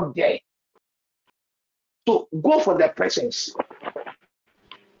is not there. So go for the presence.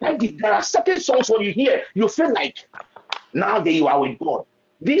 And there are certain songs when you hear, you feel like now that you are with God.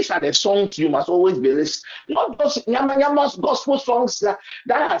 These are the songs you must always be listening. Not those Yama's gospel songs that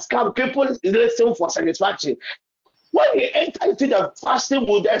has come. People listen for satisfaction. When you enter into the fasting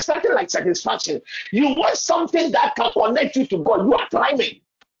mood, there's something like satisfaction. You want something that can connect you to God. You are climbing.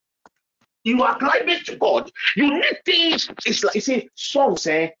 You are climbing to God. You need things. It's like you see, songs,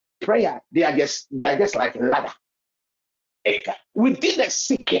 prayer. They are just like a ladder. Within a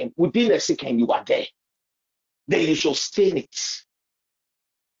second, you are there. Then you sustain it.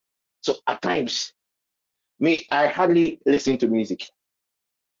 So at times, I hardly listen to music.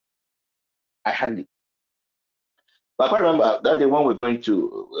 I hardly. But I remember that day when we're going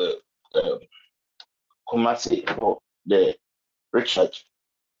to Kumasi for the Richard.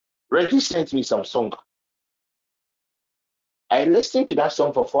 Reggie sent me some song. I listened to that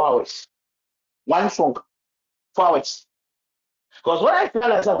song for 4 hours. One song, 4 hours. Because when I felt,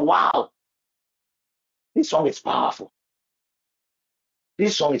 I said, wow, this song is powerful.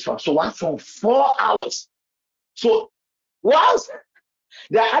 This song is powerful. So one song, 4 hours. So once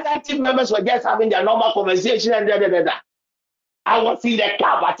the other team members were just having their normal conversation and I was in the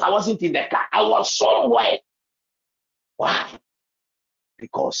car, but I wasn't in the car. I was somewhere. Why?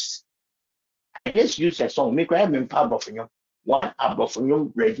 Because I just used a song. Make I am part of you. One above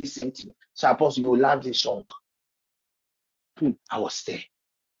you Reggie sent me. So I suppose you will love this song. I was there.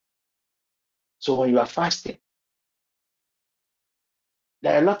 So when you are fasting,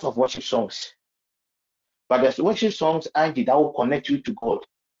 there are a lot of worship songs. But the worship songs, Andy, that will connect you to God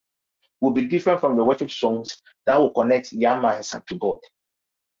will be different from the worship songs that will connect Yama and Sam to God.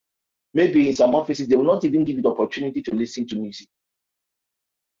 Maybe in some offices, they will not even give you the opportunity to listen to music.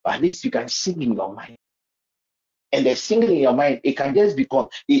 But at least you can sing in your mind. And the singing in your mind, it can just become,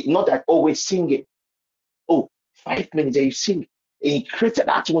 not that always singing. 5 minutes and you sing. And it creates an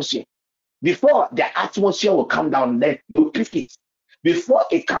atmosphere. Before the atmosphere will come down, then you pick it. Before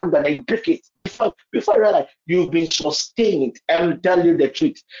it comes down, you pick it. Before you realize you've been sustained, and tell you the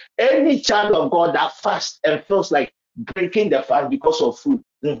truth. Any child of God that fasts and feels like breaking the fast because of food,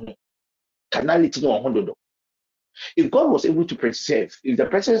 Carnality no 100. If God was able to preserve, if the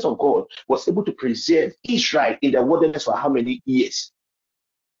presence of God was able to preserve Israel in the wilderness for how many years?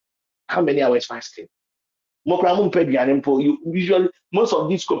 How many hours fasting? You usually, most of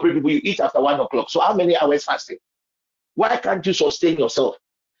these corporate people, you eat after 1 o'clock. So how many hours fasting? Why can't you sustain yourself?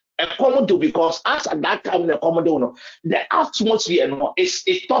 A commodore, because as at that time the commodore, the atmosphere is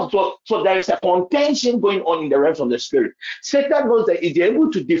tough. So there is a contention going on in the realms of the spirit. Satan knows that if they're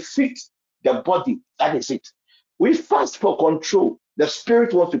able to defeat the body, that is it. We fast for control. The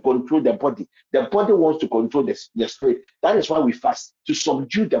spirit wants to control the body. The body wants to control the spirit. That is why we fast, to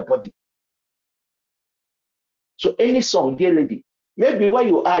subdue the body. So any song, dear lady, maybe where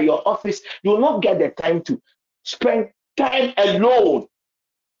you are, your office, you will not get the time to spend time alone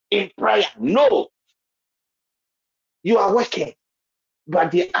in prayer. No, you are working, but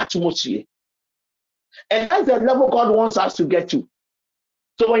the atmosphere. And that's the level God wants us to get to.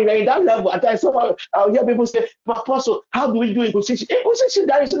 So when you're in that level, at times I'll hear people say, Apostle, how do we do inquisition? Inquisition,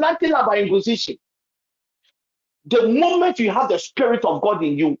 there is nothing about inquisition. The moment you have the Spirit of God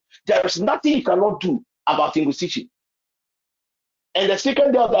in you, there is nothing you cannot do about inquisition. And the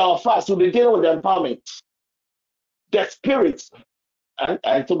second day of our fast, we'll be dealing with the empowerment. The Spirit, and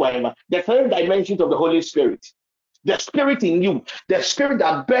the third dimension of the Holy Spirit. The Spirit in you, the Spirit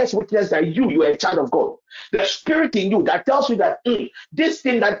that bears witness that you are a child of God. The Spirit in you that tells you that this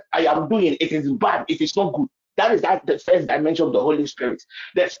thing that I am doing, it is bad, it is not good. That is the first dimension of the Holy Spirit.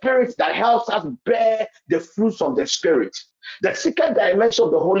 The Spirit that helps us bear the fruits of the Spirit. The second dimension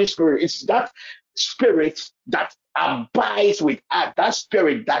of the Holy Spirit is that Spirit that abides with us, that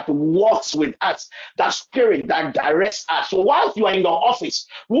Spirit that walks with us, that Spirit that directs us. So whilst you are in your office,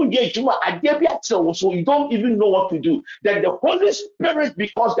 so you don't even know what to do, then the Holy Spirit,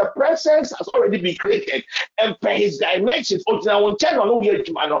 because the presence has already been created, and for his dimensions, the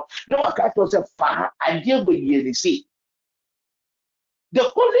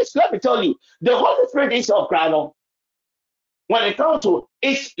Holy Spirit, let me tell you, the Holy Spirit is of Christ. When it comes to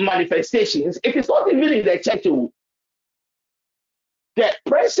its manifestations, it is not even in the church. The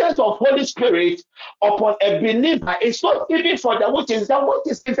presence of Holy Spirit upon a believer is not even for the witches. The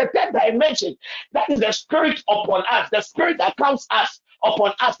witches is the third dimension. That is the Spirit upon us, the Spirit that comes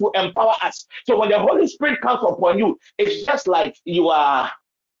upon us to empower us. So when the Holy Spirit comes upon you, it's just like you are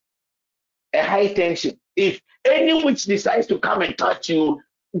a high tension. If any witch decides to come and touch you,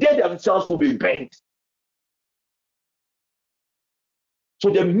 they themselves will be bent. So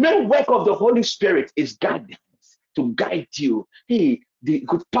the main work of the Holy Spirit is guidance, to guide you. Hey, the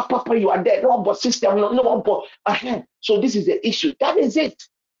good papa, you are there. No one but system, no one but ahead. So this is the issue. That is it.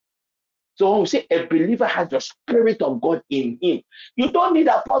 So when we say a believer has the Spirit of God in him, you don't need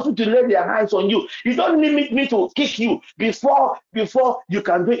an apostle to lay their hands on you. You don't need me to kick you before you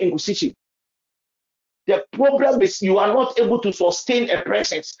can do inquisition. The problem is you are not able to sustain a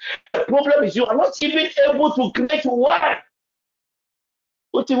presence. The problem is you are not even able to create one.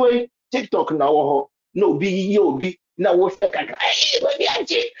 What the way TikTok now? No, be now what's the kind? When you are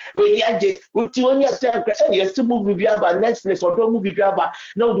yes, to move with about Netflix or don't move with about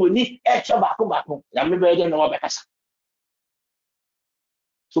no, do we need extra back. I'm never know about.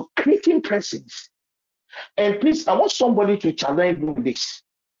 So creating presence. And please, I want somebody to challenge you with this.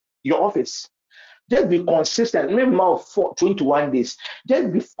 Your office. Just be consistent. Maybe more for 21 days.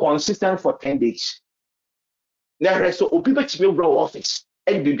 Just be consistent for 10 days. Now, so people to be raw office.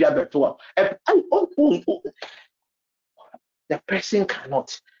 And be better. The person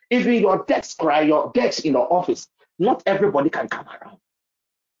cannot. Even your desk, right? Your desk in your office, not everybody can come around.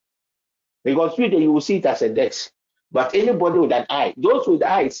 Because really you will see it as a desk. But anybody with an eye, those with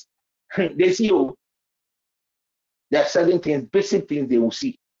eyes, they see you. There are certain things, basic things they will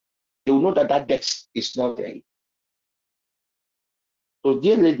see. They will know that that desk is not there. So,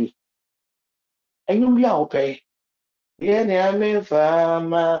 dear lady, and you be okay.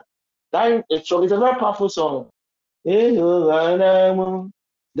 That song is a very powerful song. So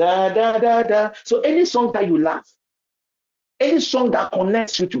any song that you love, any song that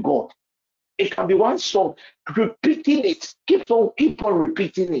connects you to God, it can be one song. Repeating it, keep on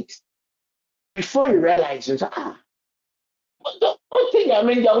repeating it before you realize it's one thing I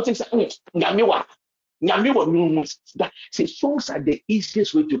mean, see, songs are the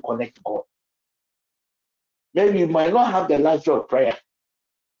easiest way to connect to God. Maybe you might not have the luxury of prayer.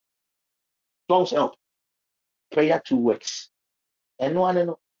 Songs help. Prayer too works. And no one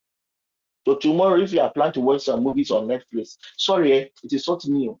know. So tomorrow, if you are planning to watch some movies on Netflix, sorry, it is not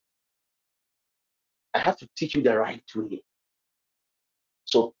new. I have to teach you the right way.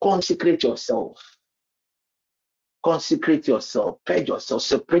 So consecrate yourself. Consecrate yourself, purge yourself,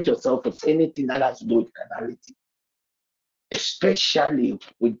 separate yourself from anything that has to do with carnality, especially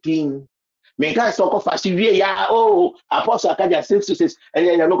within. Me can't talk of fast. Yeah, oh, Apostle Akaja 6 and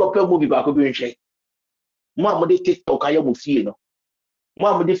then I'm not going to movie back over and share. Mom, they TikTok, I am with you, no.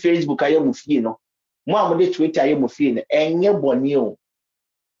 Mom, they Facebook, I am with you, no. Mom, they Twitter, I am with you, and you're born.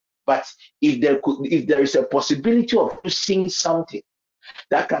 But if there is a possibility of you seeing something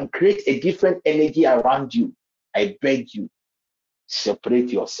that can create a different energy around you, I beg you, separate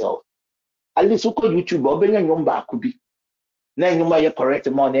yourself. At least you call YouTube, or bring a number could be. Now you might correct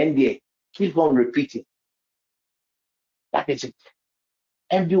them on NDA. Keep on repeating. That is it.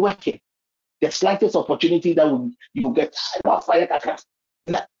 And be working. The slightest opportunity that you will get, I know fire kaka.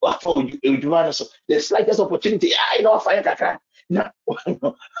 What for you? The slightest opportunity, I know fire kaka. Now,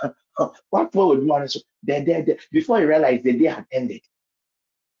 what for would you want to? Before you realize the day had ended.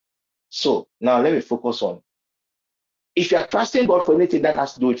 So now let me focus on. If you are trusting God for anything that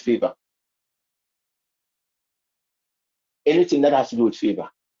has to do with favor, anything that has to do with favor,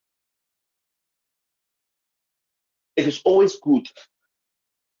 it is always good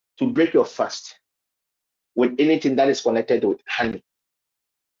to break your fast with anything that is connected with honey.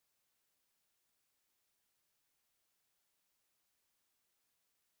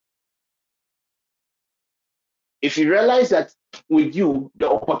 If you realize that with you, the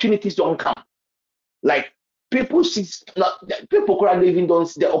opportunities don't come, like people see, people currently even don't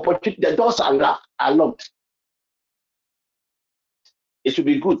see the opportunity, the doors are locked. It should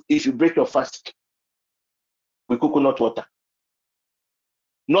be good if you break your fast with coconut water,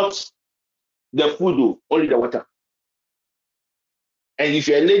 not the food, only the water. And if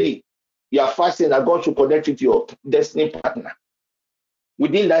you're a lady, you are fasting that God should connect with your destiny partner.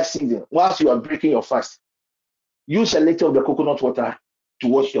 Within that season, whilst you are breaking your fast, use a little of the coconut water to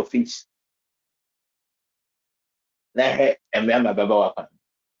wash your face. Don't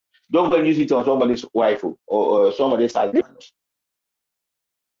go and use it on somebody's wife or somebody's husband.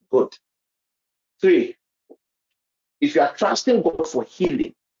 Good. 3, if you are trusting God for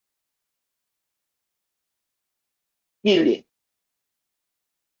healing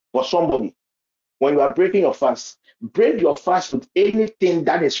for somebody, when you are breaking your fast, break your fast with anything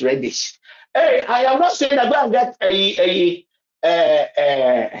that is reddish. Hey, I am not saying that go and get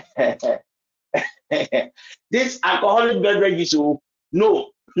this alcoholic beverage.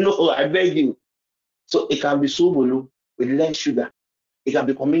 No, I beg you. So it can be sobolo with less sugar. It can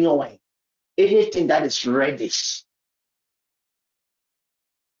be communion wine. Anything that is reddish.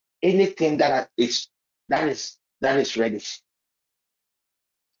 Anything that is reddish.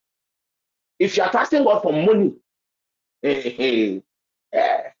 If you are trusting God for money,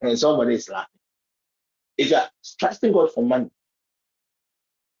 and somebody is laughing. If you are trusting God for money,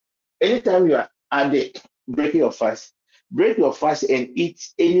 anytime you are at the breaking your fast, break your fast and eat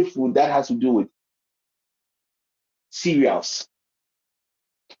any food that has to do with cereals,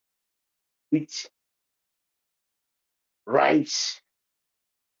 wheat, rice,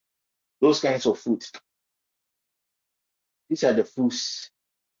 those kinds of food. These are the foods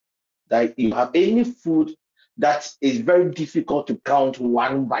that you have. Any food that is very difficult to count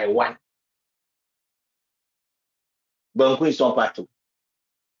one by one. Banku is not part of.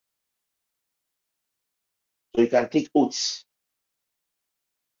 So you can take oats.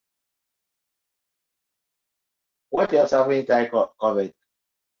 What else have I covered?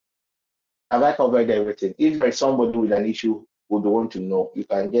 Have I covered everything? If there's somebody with an issue who would want to know, you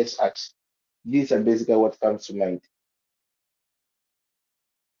can just ask. These are basically what comes to mind.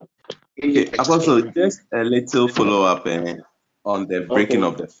 Okay, Apostle, just a little follow up on the breaking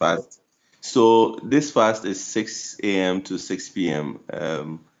of the fast. So this fast is 6 a.m. to 6 p.m.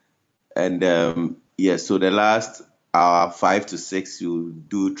 So the last hour, 5 to 6, you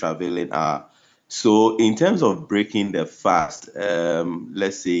do traveling hour. So in terms of breaking the fast,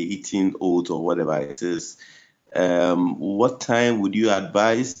 let's say eating oats or whatever it is, what time would you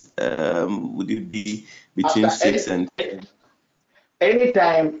advise? Would it be between After 6 and 10?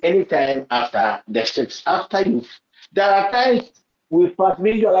 Anytime after the 6, there are times we fast.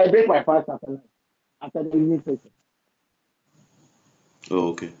 Maybe I break my fast after the evening session. Oh,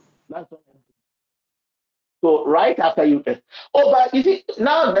 okay. That's what I do. So right after you, but you see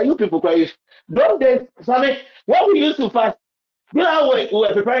now that you people cry, don't they? Sammy, when we used to fast, you know we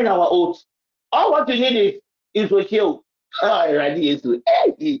were preparing our oats. All what you need is to kill. Oh, ready is to.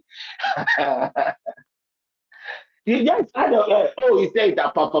 You just add he said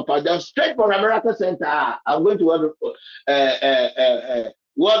that papa, they're straight from America Center. I'm going to work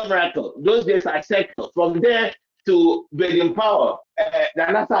World Miracle. Those days I sector. From there to Building Power.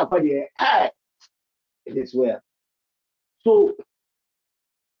 It is well. So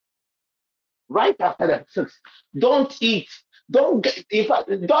right after the 6, don't eat. Don't get, in fact,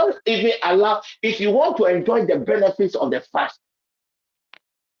 don't even allow, if you want to enjoy the benefits of the fast,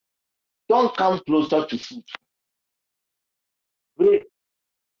 don't come closer to food. Wait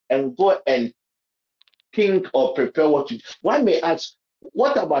and go and think or prepare what you. One may ask,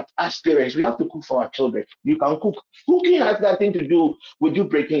 what about us parents? We have to cook for our children. You can cook. Cooking has nothing to do with you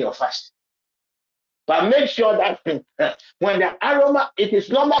breaking your fast. But make sure that when the aroma, it is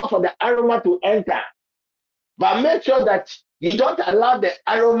normal for the aroma to enter. But make sure that you don't allow the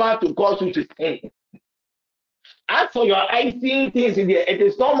aroma to cause you to sin. As for your eyes seeing things in there, it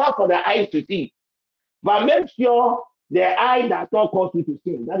is normal for the eyes to see. But make sure the eye does not cause you to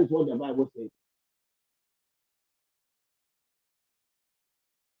sin. That is what the Bible says.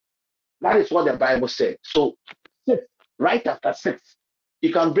 That is what the Bible said. So 6, right after 6,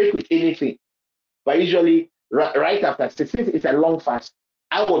 you can break with anything. But usually, right after 6, since it's a long fast,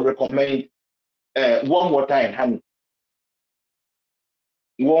 I would recommend warm water and honey.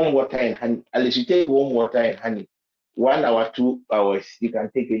 Warm water and honey. Unless you take warm water and honey, 1 hour, 2 hours, you can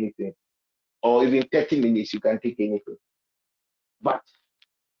take anything. Or even 30 minutes, you can take anything. But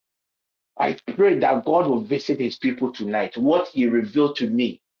I pray that God will visit his people tonight. What he revealed to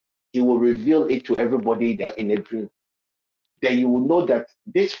me, he will reveal it to everybody that in a dream. Then you will know that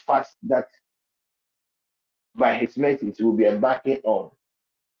this fast that by his mercy will be embarking on,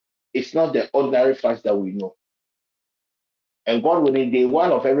 it's not the ordinary fast that we know. And God will need day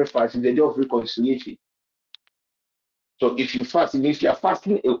 1 of every fast is the day of reconciliation. So if you fast, if you are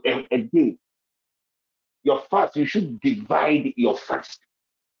fasting a day, your fast, you should divide your fast.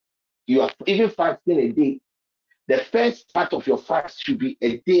 You are even fasting a day. The first part of your fast should be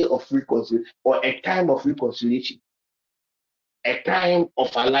a day of reconciliation or a time of reconciliation, a time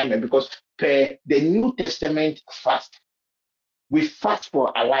of alignment, because per the New Testament fast, we fast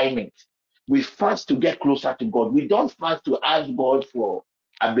for alignment. We fast to get closer to God. We don't fast to ask God for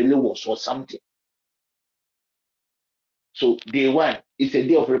a believers or something. So day 1 is a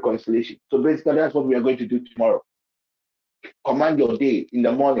day of reconciliation. So basically, that's what we are going to do tomorrow. Command your day in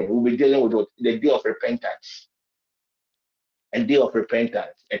the morning. We'll be dealing with the day of repentance. A day of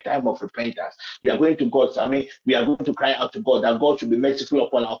repentance, a time of repentance. We are going to God. I mean, we are going to cry out to God that God should be merciful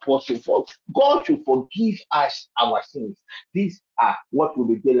upon our apostle. For God should forgive us our sins. These are what we'll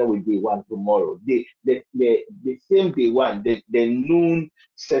be dealing with day 1 tomorrow. The same day 1, the noon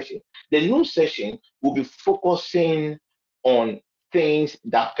session. The noon session will be focusing on things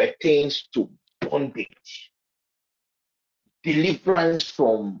that pertains to bondage, deliverance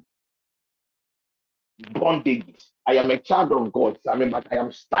from bondages. I am a child of God, but I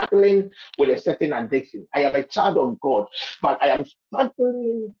am struggling with a certain addiction. I am a child of God, but I am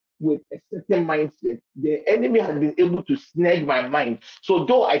struggling with a certain mindset. The enemy has been able to snag my mind. So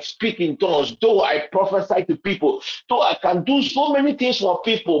though I speak in tongues, though I prophesy to people, though I can do so many things for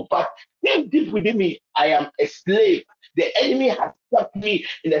people, but deep within me, I am a slave. The enemy has kept me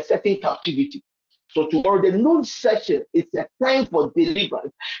in a certain captivity. So tomorrow, the noon session is a time for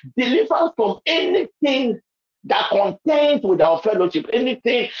deliverance. Deliverance from anything that contains with our fellowship,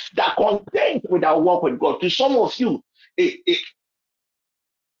 anything that contains with our walk with God. To some of you,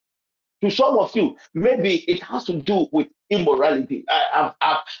 maybe it has to do with immorality.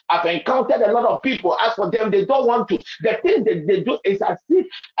 I've encountered a lot of people. As for them, they don't want to. The thing that they do is as if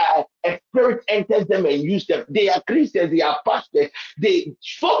a spirit enters them and uses them. They are Christians, they are pastors.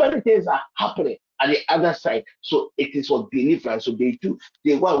 So many things are happening at the other side. So it is for deliverance. So they do.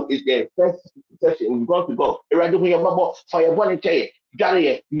 They want is the first session. We've got to go. We don't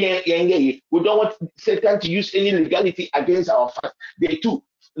want Satan to use any legality against our fast. They too.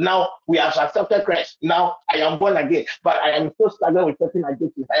 Now we have accepted Christ. Now I am born again, but I am still struggling with certain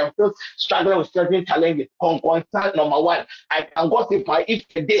addictions. I am still struggling with certain challenges. Concern number 1, I can gossip. If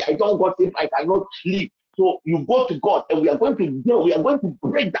today I don't gossip, I cannot live. So you go to God, and we are going to deal. We are going to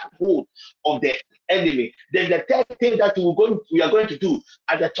break that hold of the enemy. Then the third thing that we are going to do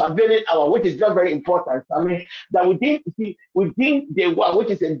at the traveling hour, which is very, very important. I mean that within the one, which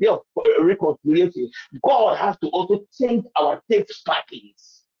is a day of reconciliation, God has to also change our taste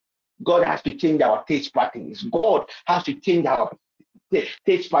patterns. God has to change our taste patterns. God has to change our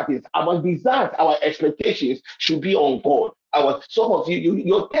taste patterns. Our desires, our expectations should be on God. Some of you,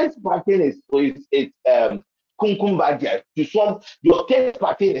 your taste pattern is kumkum bhaja. To some, your taste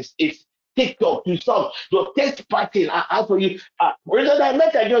pattern is TikTok, to stop your taste pattern. As for you, reason I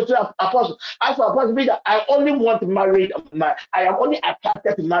met again to Apostle. As for Apostle Peter, I only want married man. I am only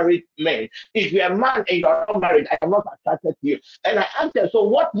attracted to married men. If you're a man and you're not married, I am not attracted to you. And I asked her, so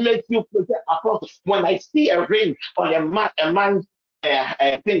what makes you prefer Apostle? When I see a ring on a man's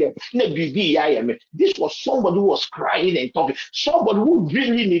thing, this was somebody who was crying and talking, somebody who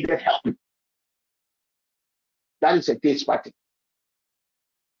really needed help. That is a taste pattern.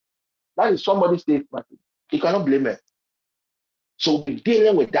 That is somebody's taste pattern. You cannot blame her. So we're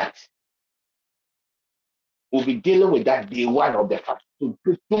dealing with that. We'll be dealing with that day one of the fast. So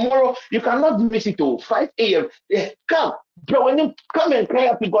tomorrow, you cannot miss it till 5 a.m. Come, bro, when you come and cry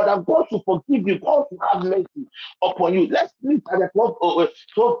out to God, and God to forgive you, God to have mercy upon you. Let's meet at the 12 o'clock.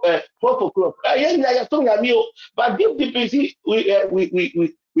 But this DPC,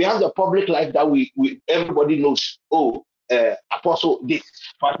 we have the public life that we everybody knows. Apostle this.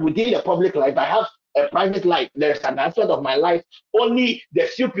 But within the public life, I have a private life. There's an aspect of my life only the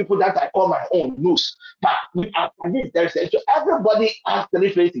few people that I call my own knows. But after this, so everybody has 3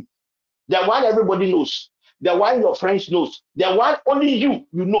 faces. The one everybody knows, the one your friends knows, the one only you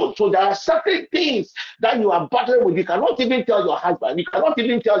know. So there are certain things that you are battling with. You cannot even tell your husband, you cannot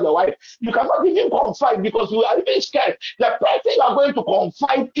even tell your wife, you cannot even confide because you are even scared. The person you are going to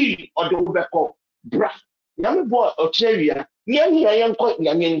confide in or the overcome, bruh. Yami boy Australia,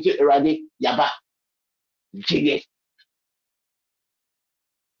 Yaba. GA.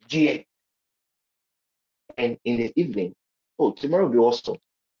 And in the evening, tomorrow will be awesome.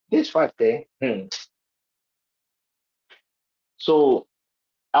 This fact there. So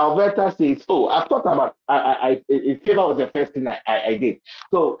Alberta says, I thought about favor was the first thing I did.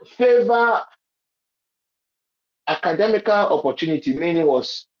 So favor academical opportunity, meaning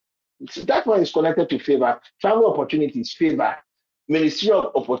was that one is connected to favor. Travel opportunities, favor,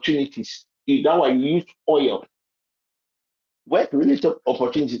 ministerial opportunities. That one you use oil. Work related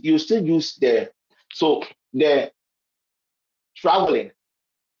opportunities, you still use the traveling,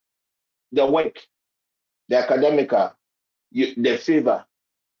 the work, the academical, the favor.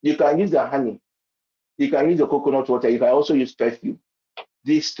 You can use the honey. You can use the coconut water. You can also use perfume.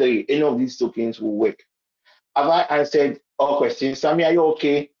 These 3, any of these tokens will work. Have I answered all questions? Sammy, are you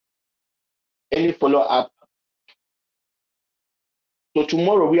okay? Any follow-up? So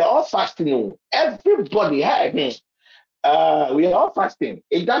tomorrow we are all fasting. Everybody, we are all fasting.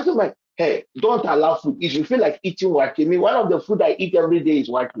 It doesn't matter. Hey, don't allow food. If you feel like eating wachi, one of the food I eat every day is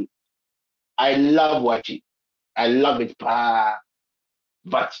wachi. I love wachi. I love it. But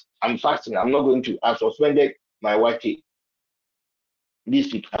I'm fasting. I'm not going to. I've suspended my wachi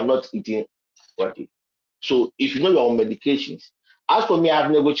this week. I'm not eating wachi. So if you know you're on medications, as for me,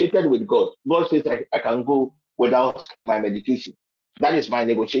 I've negotiated with God. God says I can go without my medication. That is my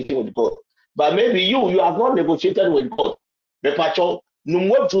negotiation with God. But maybe you have not negotiated with God. The patrol, no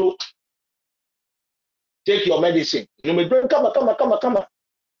more to take your medicine. You may drink, come on.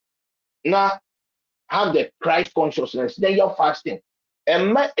 Now have the Christ consciousness. Then you're fasting.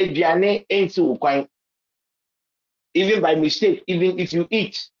 And even by mistake, even if you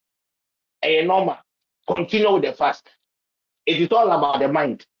eat a normal, continue with the fast. It is all about the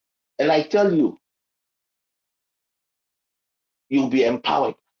mind. And I tell you, you'll be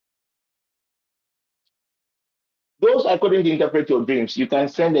empowered. Those I couldn't interpret your dreams, you can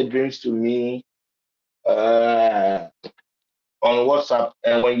send the dreams to me on WhatsApp,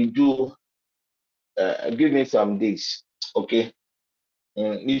 and when you do, give me some days, okay?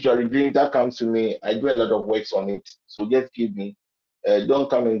 Usually dreams that comes to me, I do a lot of works on it, so just give me. Don't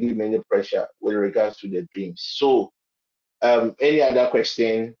come and give me any pressure with regards to the dreams. So, any other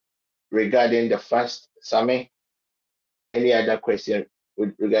question regarding the fast, Sammy? Any other question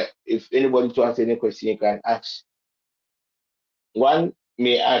with regard? If anybody to ask any question, you can ask. One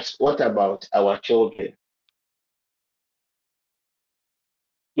may ask, what about our children?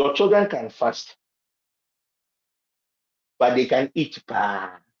 Your children can fast, but they can eat.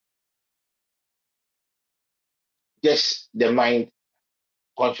 Just the mind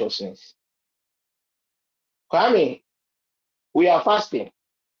consciousness. Kwame, we are fasting,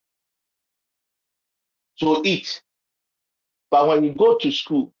 so eat. But when you go to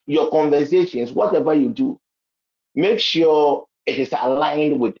school, your conversations, whatever you do, make sure it is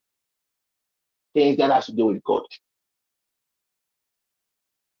aligned with things that has to do with God.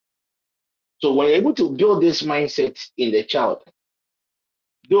 So when you're able to build this mindset in the child,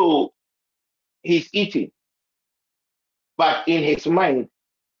 though he's eating, but in his mind,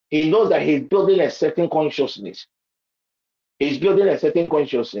 he knows that he's building a certain consciousness. He's building a certain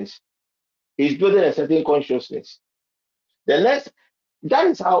consciousness. He's building a certain consciousness. The next, That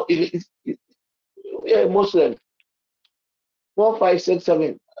is how it is. Yeah, Muslim 4, 5, 6,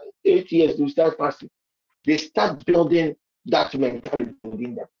 7, 8 years to start fasting. They start building that mentality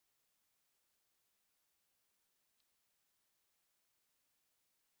within them.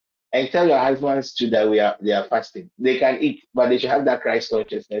 And tell your husbands too that they are fasting. They can eat, but they should have that Christ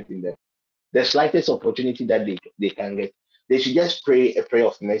consciousness in them. The slightest opportunity that they can get, they should just pray a prayer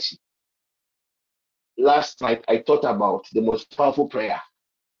of mercy. Last night I thought about the most powerful prayer.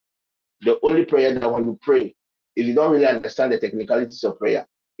 The only prayer that when you pray, if you don't really understand the technicalities of prayer,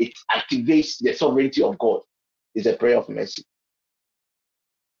 it activates the sovereignty of God. It's a prayer of mercy.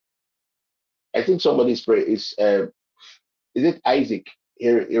 I think somebody's prayer is it Isaac? He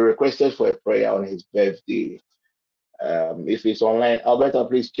requested for a prayer on his birthday. If it's online, Alberta,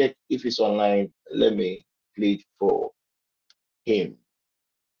 please check if it's online. Let me plead for him.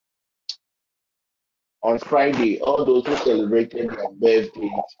 On Friday, all those who celebrated their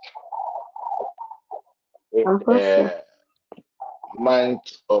birthdays in the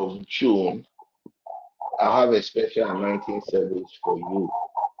month of June, I have a special anointing service for you.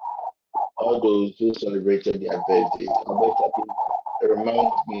 All those who celebrated their birthdays, Alberta, please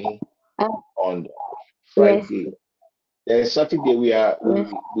remind me on Friday. Yes. Then Saturday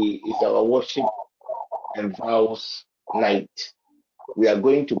it's our worship and vows night. We are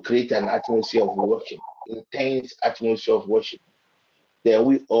going to create an atmosphere of worship, intense atmosphere of worship. Then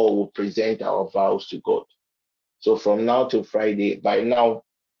we all will present our vows to God. So from now to Friday, by now,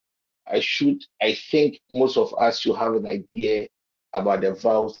 I think most of us should have an idea about the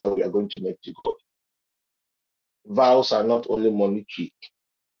vows that we are going to make to God. Vows are not only monetary.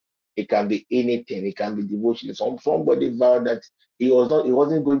 It can be anything. It can be devotion. Somebody vowed that he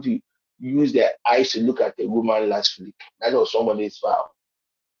wasn't going to use their eyes to look at a woman last week. That was somebody's vow.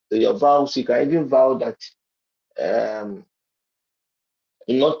 So your vows, you can even vow that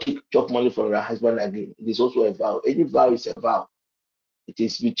you not take chop money from your husband again. It is also a vow. Any vow is a vow. It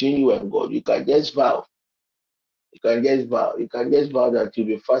is between you and God. You can just vow. You can just vow. You can just vow that you'll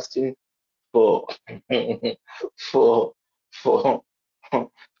be fasting for for for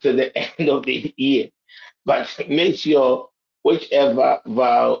to the end of the year. But make sure whichever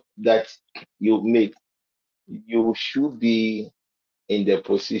vow that you make, you should be in the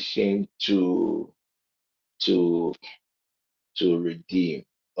position to to redeem.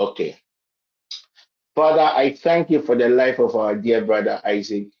 Okay. Father, I thank you for the life of our dear brother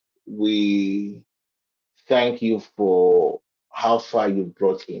Isaac. We thank you for how far you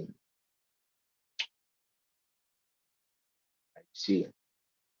brought him. See,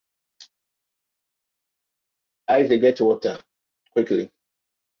 Isaac, get water quickly.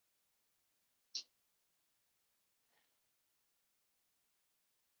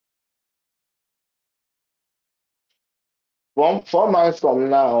 4 months from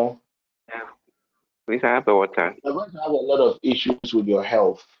now, Yeah. Please, I have the water. you're going to have a lot of issues with your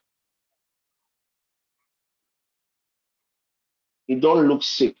health. You don't look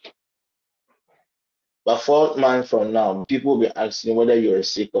sick. But 4 months from now, people will be asking whether you're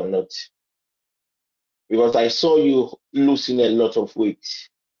sick or not. Because I saw you losing a lot of weight.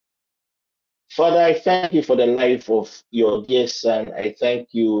 Father, I thank you for the life of your dear son. I thank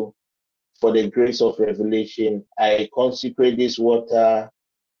you for the grace of revelation. I consecrate this water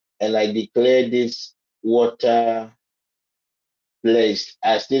and I declare this water blessed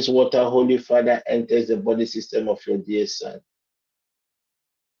as this water, Holy Father, enters the body system of your dear son.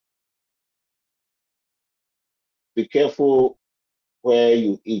 Be careful where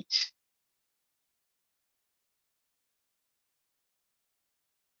you eat.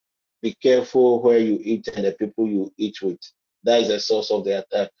 Be careful where you eat and the people you eat with. That is the source of the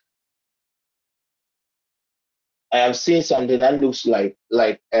attack. I have seen something that looks like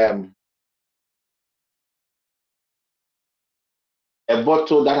a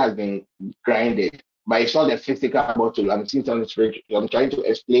bottle that has been grinded, but it's not a physical bottle. I'm seeing something spiritual. I'm trying to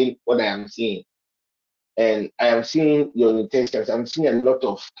explain what I am seeing, and I am seeing your intestines. I'm seeing a lot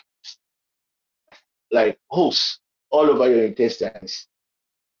of like holes all over your intestines.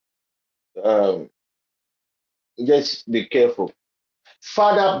 Just be careful.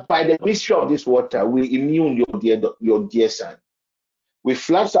 Father, by the mystery of this water, we immune your dear son. We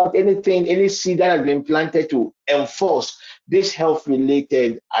flush out anything, any seed that has been planted to enforce this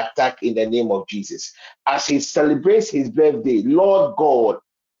health-related attack in the name of Jesus. As he celebrates his birthday, Lord God,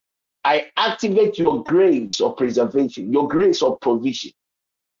 I activate your grace of preservation, your grace of provision.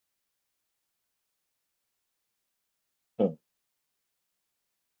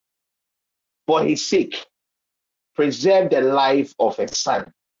 For his sake, preserve the life of a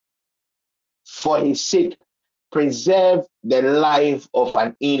son. For his sake, preserve the life of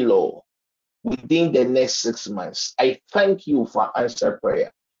an in-law within the next 6 months. I thank you for answer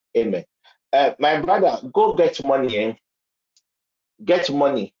prayer. Amen. My brother, go get money. Get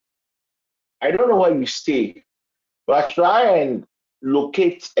money. I don't know where you stay, but try and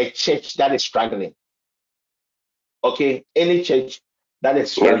locate a church that is struggling. Okay, any church that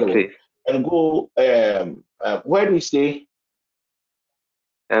is Yes, struggling, please. and go. Where do you stay?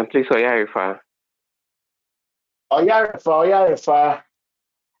 Please, Oyarifa. Oyarifa.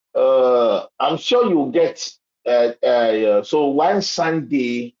 I'm sure you'll get. So one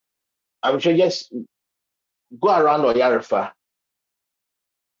Sunday, I'm sure just go around Oyarifa.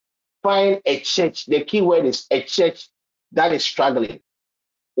 Find a church. The key word is a church that is struggling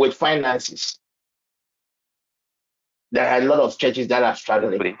with finances. There are a lot of churches that are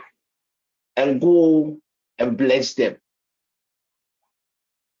struggling, Please. and go and bless them.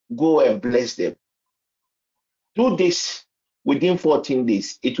 Go and bless them. Do this within 14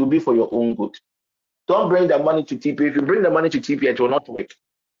 days. It will be for your own good. Don't bring the money to TP. If you bring the money to TP, it will not work.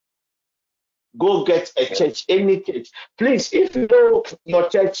 Go get a church, any church. Please, if you know your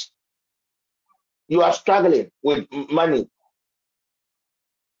church, you are struggling with money,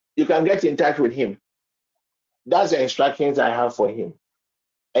 you can get in touch with him. That's the instructions I have for him.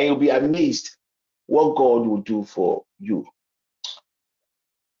 And you'll be amazed what God will do for you.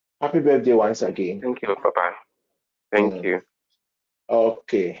 Happy birthday once again. Thank you, Papa. Thank you.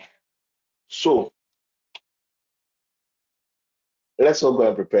 Okay. So, let's all go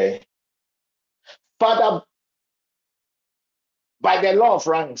and prepare. Father, by the law of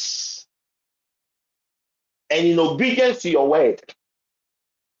ranks and in obedience to your word,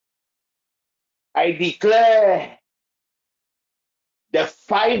 I declare the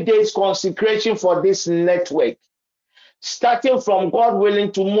 5 days consecration for this network, starting from God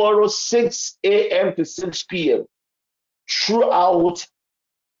willing tomorrow, 6 a.m. to 6 p.m. throughout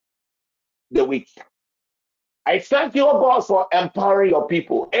the week. I thank you, oh God, for empowering your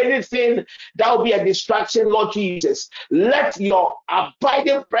people. Anything that will be a distraction, Lord Jesus, let your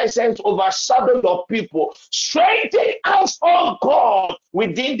abiding presence overshadow your people. Strengthen us, oh God,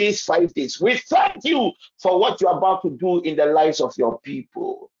 within these 5 days. We thank you for what you're about to do in the lives of your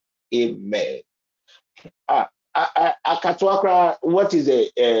people. Amen. Akatwa, what is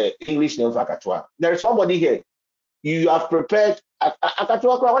the English name for Akatwa? There is somebody here. You have prepared.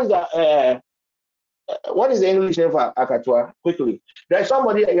 Akatwa, what is the English name for Akatwa? Quickly. There's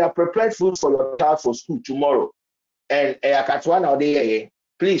somebody you have prepared food for your child for school tomorrow. And Akatwa now they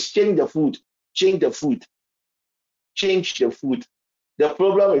please change the food. Change the food. Change the food. The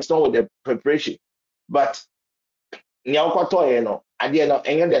problem is not with the preparation, but and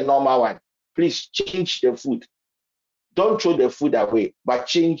the normal one. Please change the food. Don't throw the food away, but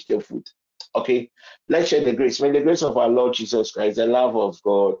change the food. Okay? Let's share the grace. May the grace of our Lord Jesus Christ, the love of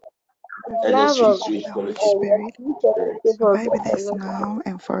God, The and the Love fellowship sweet, of of sweet the Holy fellowship Spirit of the Spirit abide with us now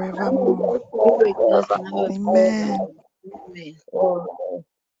and forevermore. be with us now and Amen. forever. Amen.